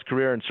my sales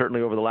career, and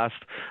certainly over the last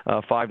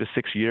 5 to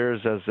 6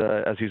 years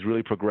as he's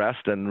really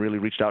progressed and really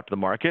reached out to the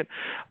market.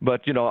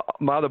 But,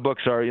 my other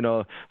books are,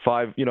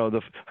 Five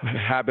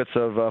Habits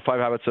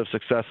of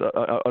Success.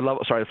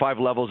 5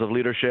 Levels of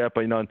Leadership.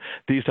 And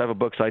these type of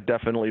books I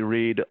definitely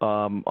read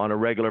on a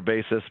regular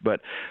basis. But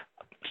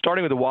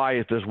starting with the why,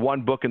 if there's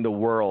one book in the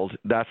world,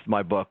 that's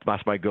my book.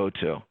 That's my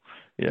go-to.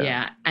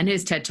 Yeah, and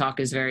his TED Talk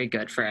is very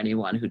good for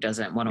anyone who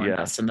doesn't want to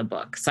invest in the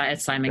book. Simon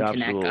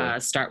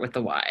Sinek, Start with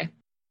the Why.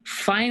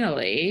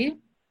 Finally,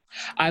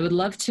 I would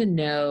love to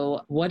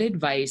know what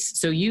advice.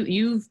 So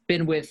you've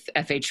been with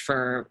FH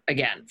for,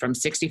 again, from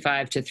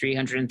 65 to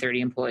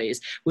 330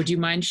 employees. Would you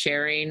mind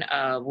sharing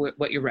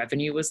what your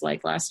revenue was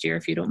like last year,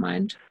 if you don't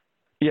mind?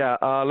 Yeah,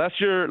 last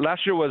year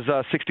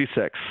was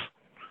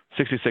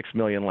 66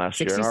 million last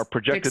year, and our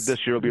projected this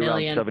year will be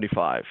around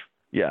 75.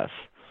 Yes.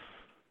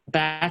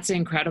 That's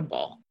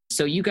incredible.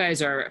 So you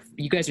guys are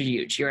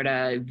huge. You're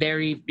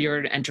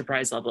an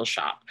enterprise level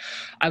shop.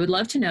 I would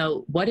love to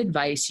know what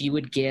advice you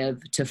would give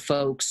to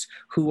folks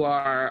who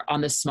are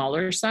on the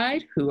smaller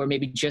side, who are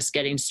maybe just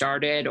getting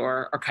started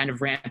or are kind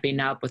of ramping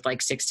up with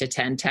like 6 to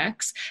 10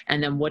 techs.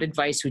 And then what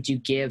advice would you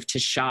give to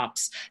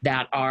shops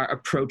that are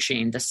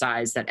approaching the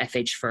size that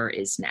FH Fur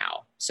is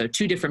now? So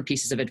 2 different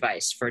pieces of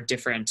advice for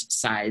different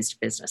sized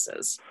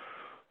businesses.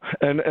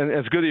 And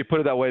it's good that you put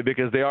it that way,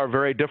 because they are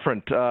very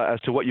different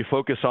as to what you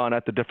focus on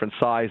at the different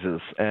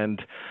sizes.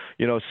 And,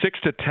 6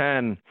 to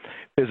 10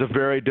 is a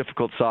very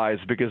difficult size,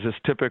 because it's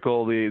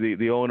typical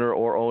the owner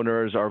or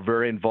owners are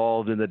very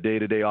involved in the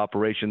day-to-day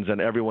operations,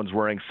 and everyone's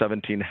wearing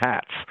 17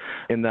 hats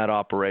in that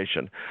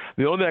operation.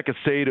 The only thing I could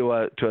say to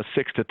a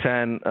 6 to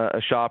 10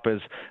 a shop is,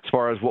 as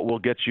far as what will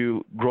get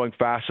you growing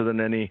faster than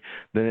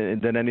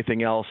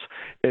anything else,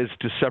 is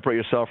to separate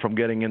yourself from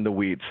getting in the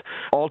weeds.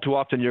 All too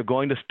often, you're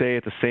going to stay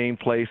at the same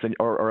place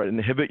or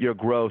inhibit your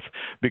growth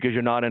because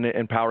you're not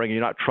empowering, you're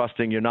not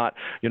trusting, you're not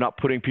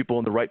putting people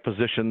in the right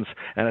positions.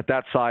 And at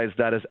that size,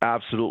 that is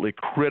absolutely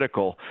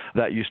critical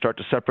that you start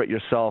to separate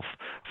yourself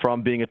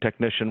from being a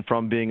technician,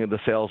 from being the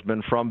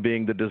salesman, from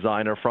being the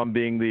designer, from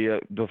being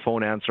the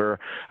phone answerer,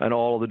 and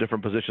all of the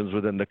different positions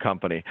within the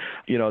company.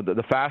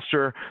 The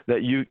faster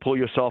that you pull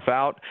yourself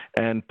out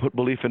and put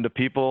belief into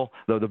people,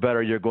 the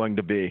better you're going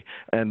to be,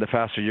 and the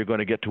faster you're going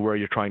to get to where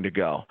you're trying to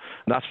go.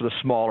 And that's for the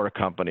smaller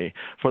company.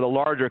 For the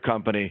larger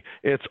company,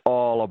 it's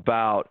all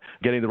about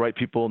getting the right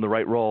people in the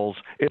right roles.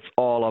 It's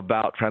all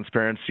about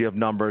transparency of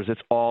numbers.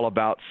 It's all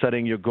about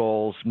setting your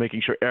goals,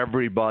 making sure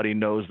everybody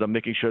knows them,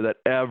 making sure that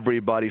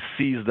everybody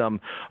sees them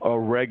on a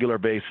regular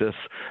basis,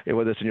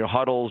 whether it's in your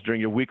huddles, during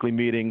your weekly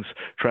meetings.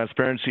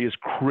 Transparency is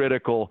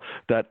critical,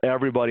 that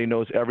everybody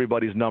knows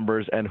everybody's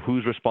numbers and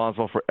who's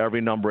responsible for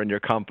every number in your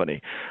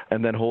company,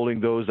 and then holding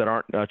those that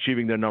aren't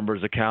achieving their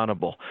numbers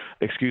accountable.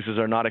 Excuses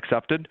are not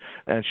accepted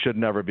and should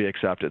never be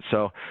accepted.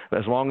 So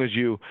as long as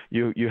you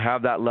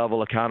have that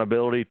level of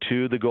accountability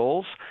to the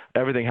goals,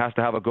 everything has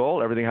to have a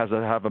goal, everything has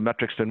to have a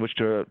metrics in which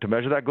to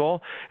measure that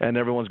goal, and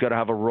everyone's got to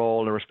have a role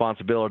and a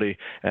responsibility.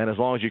 And as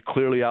long as you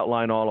clearly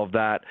outline all of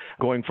that,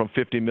 going from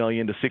 50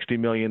 million to 60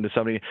 million to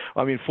 70,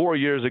 4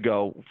 years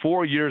ago,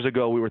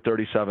 we were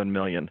 37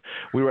 million.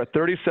 We were at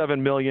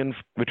 37 million,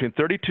 between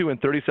 32 and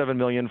 37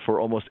 million for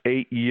almost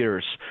 8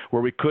 years,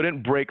 where we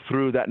couldn't break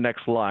through that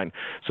next line.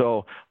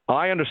 So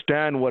I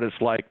understand what it's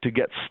like to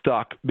get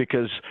stuck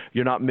because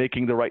you're not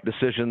making the right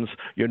decisions,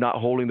 you're not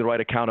holding the right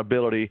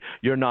accountability,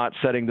 you're not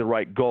setting the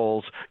right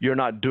goals, you're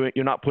not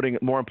putting,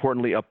 more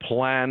importantly, a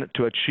plan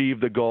to achieve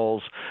the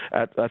goals.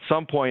 At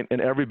some point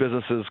in every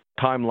business's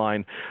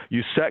timeline,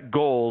 you set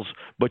goals,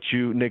 but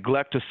you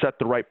neglect to set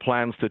the right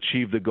plans to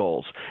achieve the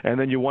goals. And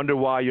then you wonder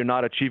why you're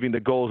not achieving the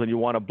goals and you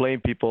want to blame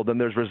people. Then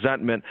there's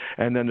resentment,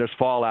 and then there's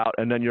fallout,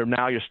 and then you're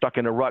stuck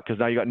in a rut because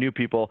now you got new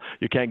people,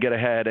 you can't get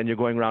ahead, and you're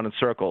going around in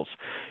circles.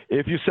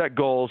 If you set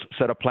goals,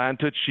 set a plan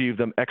to achieve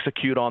them,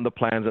 execute on the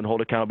plans, and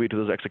hold accountability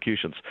to those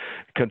executions.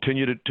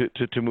 Continue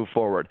to move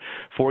forward.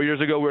 4 years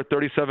ago, we were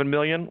 37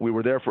 million. We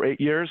were there for 8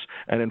 years,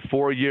 and in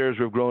 4 years,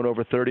 we've grown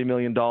over $30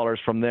 million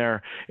from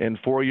there. In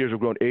 4 years, we've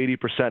grown 80%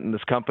 in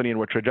this company, and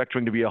we're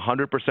trajectorying to be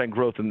 100%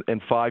 growth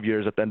in 5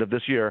 years. At the end of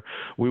this year,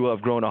 we will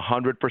have grown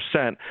 100%,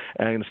 and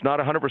it's not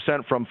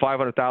 100% from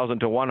 500,000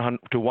 to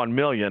 1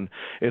 million.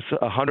 It's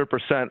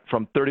 100%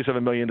 from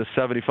 37 million to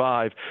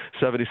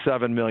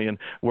 77 million,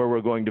 where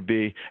we're going to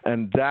be,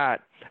 and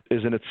that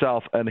is in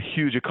itself a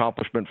huge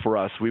accomplishment for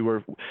us. We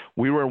were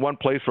in one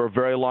place for a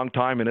very long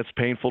time, and it's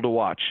painful to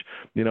watch.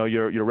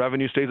 Your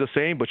revenue stays the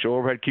same, but your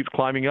overhead keeps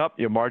climbing up,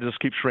 your margins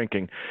keep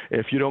shrinking.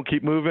 If you don't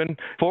keep moving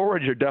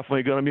forward, you're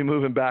definitely going to be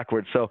moving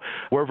backwards. So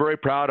we're very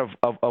proud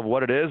of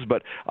what it is,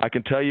 but I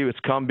can tell you it's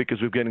come because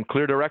we've gotten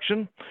clear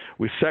direction.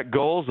 We set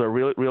goals that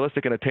are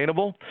realistic and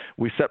attainable.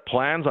 We set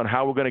plans on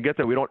how we're going to get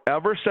there. We don't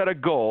ever set a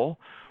goal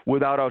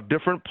without a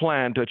different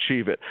plan to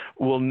achieve it.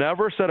 We'll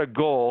never set a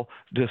goal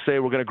to say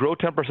we're going to grow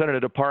 10% in a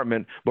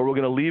department, but we're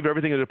going to leave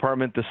everything in the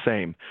department the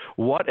same.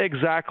 What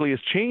exactly is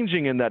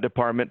changing in that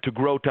department to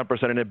grow 10%?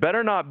 And it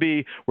better not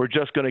be we're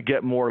just going to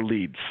get more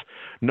leads.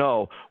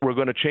 No, we're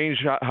going to change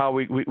how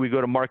we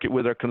go to market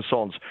with our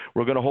consultants.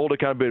 We're going to hold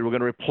accountability. We're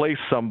going to replace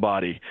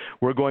somebody.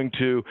 We're going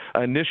to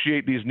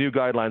initiate these new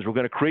guidelines. We're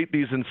going to create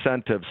these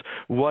incentives.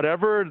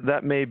 Whatever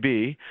that may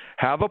be,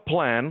 have a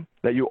plan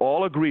that you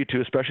all agree to,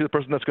 especially the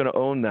person that's going to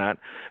own that,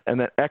 and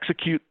then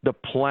execute the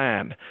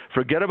plan.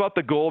 Forget about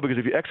the goal, because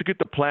if you execute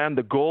the plan,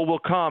 the goal will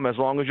come as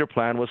long as your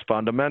plan was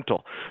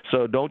fundamental.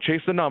 So don't chase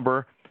the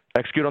number,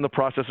 execute on the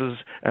processes,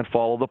 and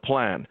follow the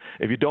plan.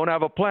 If you don't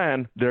have a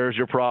plan, there's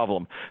your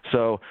problem.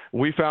 So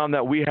we found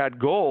that we had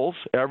goals.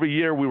 Every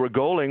year we were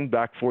goaling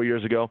back 4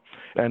 years ago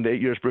and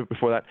 8 years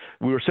before that.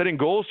 We were setting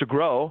goals to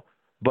grow,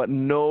 but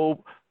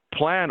no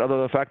plan other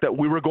than the fact that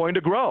we were going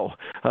to grow.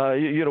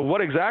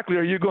 What exactly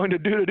are you going to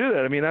do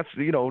that? I mean, that's,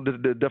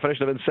 the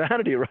definition of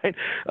insanity, right?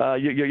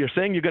 You're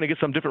saying you're going to get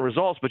some different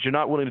results, but you're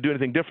not willing to do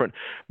anything different.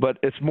 But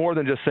it's more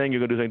than just saying you're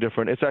going to do something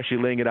different. It's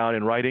actually laying it out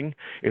in writing.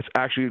 It's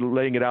actually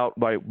laying it out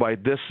by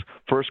this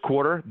first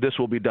quarter, this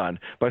will be done.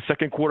 By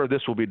second quarter,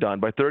 this will be done.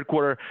 By third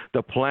quarter,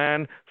 the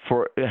plan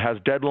it has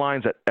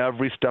deadlines at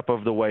every step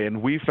of the way.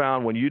 And we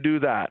found when you do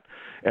that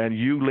and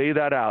you lay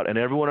that out and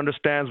everyone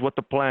understands what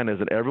the plan is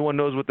and everyone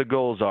knows what the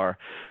goals are,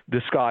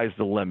 the sky's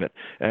the limit.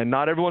 And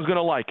not everyone's going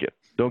to like it.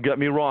 Don't get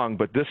me wrong,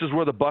 but this is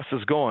where the bus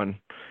is going,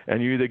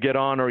 and you either get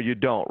on or you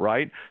don't,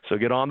 right? So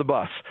get on the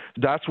bus.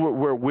 That's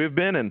where we've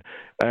been, and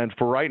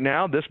for right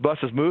now, this bus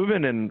is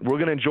moving, and we're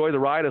going to enjoy the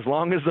ride as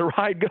long as the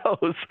ride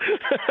goes.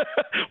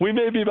 We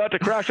may be about to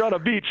crash on a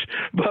beach,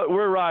 but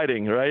we're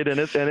riding, right? And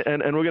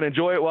we're going to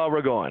enjoy it while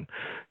we're going.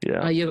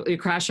 Yeah. You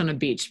crash on a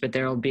beach, but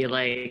there will be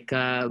like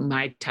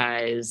Mai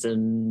Tais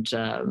and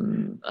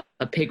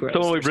a pig roast.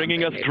 Someone will be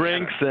bringing us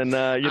drinks and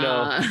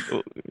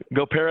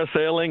go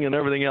parasailing and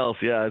everything else.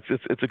 Yeah,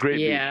 it's a great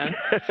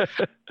beach.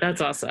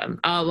 That's awesome.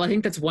 Well, I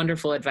think that's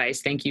wonderful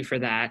advice. Thank you for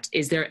that.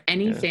 Is there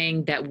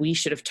anything that we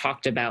should have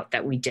talked about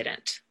that we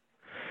didn't?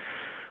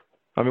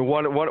 I mean,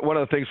 one of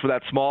the things for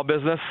that small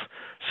business,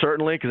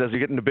 certainly, because as you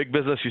get into big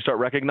business, you start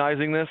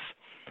recognizing this.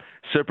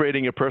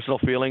 Separating your personal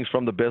feelings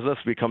from the business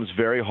becomes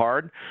very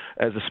hard.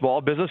 As a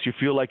small business, you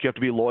feel like you have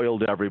to be loyal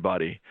to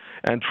everybody.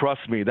 And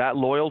trust me, that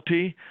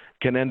loyalty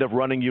can end up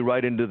running you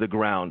right into the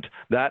ground.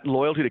 That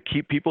loyalty to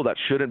keep people that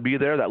shouldn't be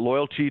there, that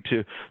loyalty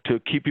to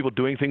keep people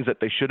doing things that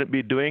they shouldn't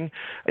be doing.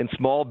 In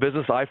small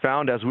business, I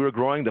found as we were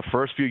growing, the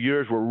first few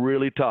years were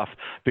really tough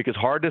because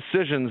hard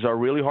decisions are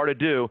really hard to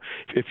do.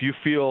 If you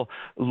feel,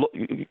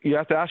 you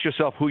have to ask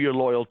yourself who you're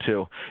loyal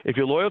to. If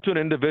you're loyal to an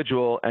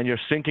individual and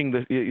you're sinking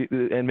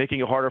and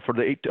making it harder for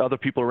the 8 other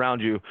people around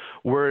you,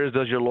 where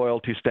does your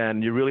loyalty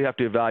stand? You really have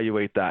to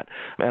evaluate that.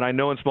 And I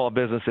know in small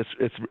business,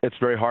 it's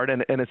very hard,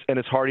 and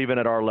it's hard even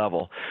at our level.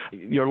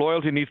 Your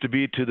loyalty needs to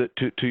be to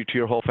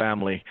your whole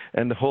family,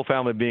 and the whole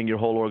family being your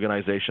whole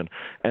organization.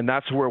 And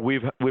that's where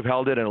we've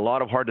held it, and a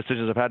lot of hard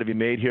decisions have had to be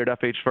made here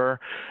at FH Fur,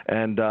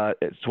 and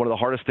it's one of the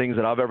hardest things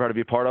that I've ever had to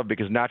be part of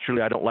because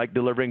naturally I don't like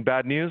delivering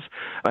bad news,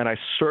 and I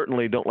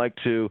certainly don't like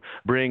to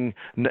bring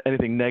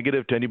anything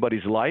negative to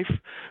anybody's life,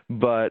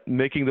 but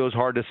making those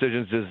hard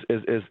decisions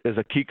is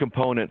a key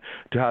component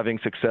to having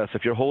success.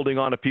 If you're holding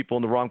on to people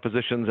in the wrong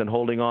positions and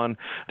holding on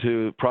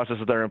to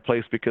processes that are in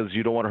place because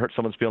you don't want to hurt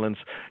someone's feelings,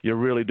 you're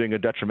really doing a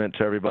detriment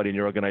to everybody in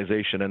your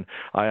organization. And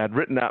I had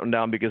written that one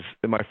down because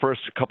in my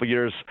first couple of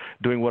years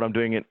doing what I'm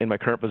doing in my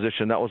current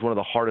position, that was one of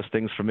the hardest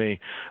things for me.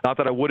 Not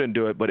that I wouldn't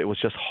do it, but it was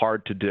just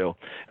hard to do.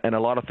 And a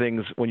lot of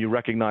things, when you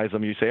recognize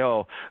them, you say,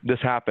 oh, this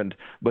happened.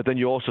 But then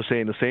you also say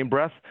in the same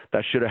breath,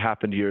 that should have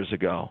happened years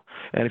ago.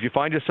 And if you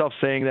find yourself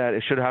saying that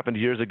it should have happened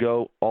years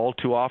ago all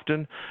too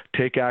often,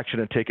 take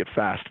action and take it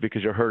fast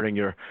because you're hurting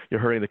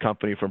the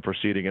company from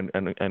proceeding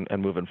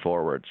and moving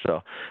forward.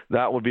 So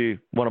that would be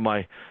one of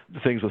my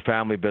things with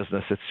family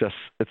business.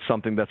 It's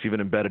something that's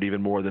even embedded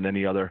even more than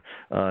any other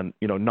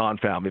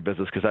non-family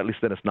business, because at least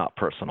then it's not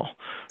personal,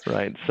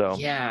 right? So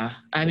yeah,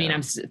 I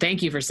mean,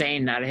 thank you for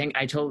saying that. I think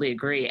I totally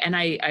agree, and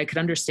I could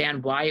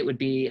understand why it would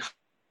be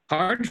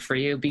hard for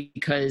you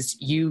because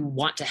you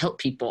want to help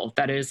people.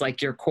 That is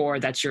like your core.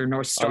 That's your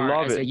North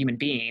Star as a human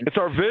being. It's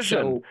our vision,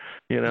 so,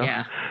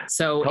 Yeah.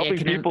 So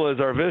helping people is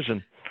our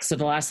vision. So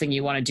the last thing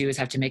you want to do is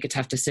have to make a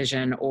tough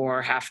decision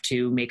or have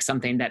to make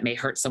something that may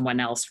hurt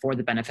someone else for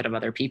the benefit of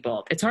other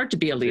people. It's hard to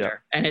be a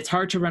leader and it's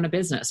hard to run a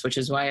business, which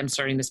is why I'm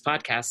starting this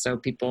podcast so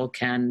people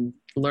can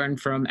learn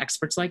from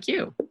experts like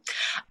you.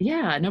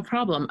 Yeah, no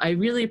problem. I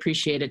really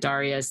appreciate it,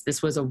 Darius.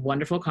 This was a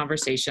wonderful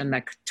conversation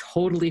that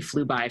totally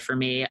flew by for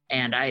me,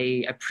 and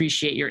I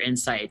appreciate your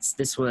insights.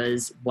 This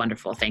was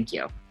wonderful. Thank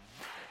you.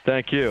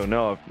 Thank you.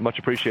 No, much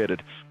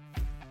appreciated.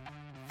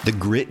 The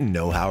grit and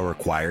know-how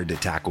required to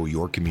tackle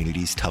your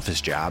community's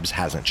toughest jobs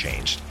hasn't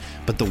changed,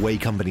 but the way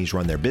companies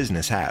run their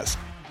business has.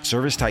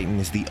 ServiceTitan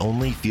is the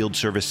only field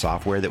service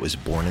software that was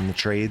born in the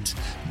trades,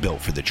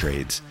 built for the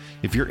trades.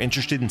 If you're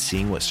interested in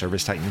seeing what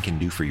ServiceTitan can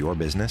do for your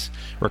business,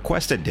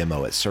 request a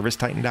demo at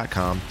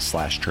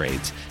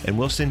servicetitan.com/trades, and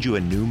we'll send you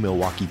a new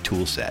Milwaukee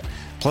tool set,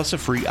 plus a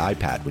free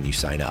iPad when you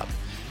sign up.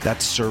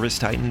 That's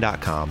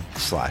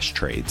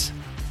servicetitan.com/trades.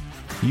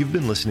 You've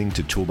been listening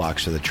to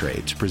Toolbox for the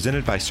Trades,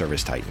 presented by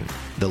ServiceTitan,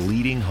 the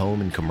leading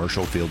home and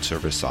commercial field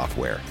service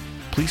software.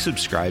 Please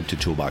subscribe to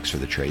Toolbox for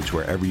the Trades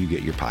wherever you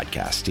get your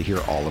podcasts to hear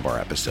all of our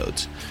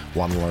episodes.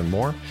 Want to learn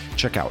more?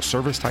 Check out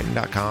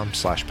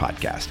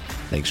servicetitan.com/podcast.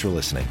 Thanks for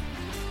listening.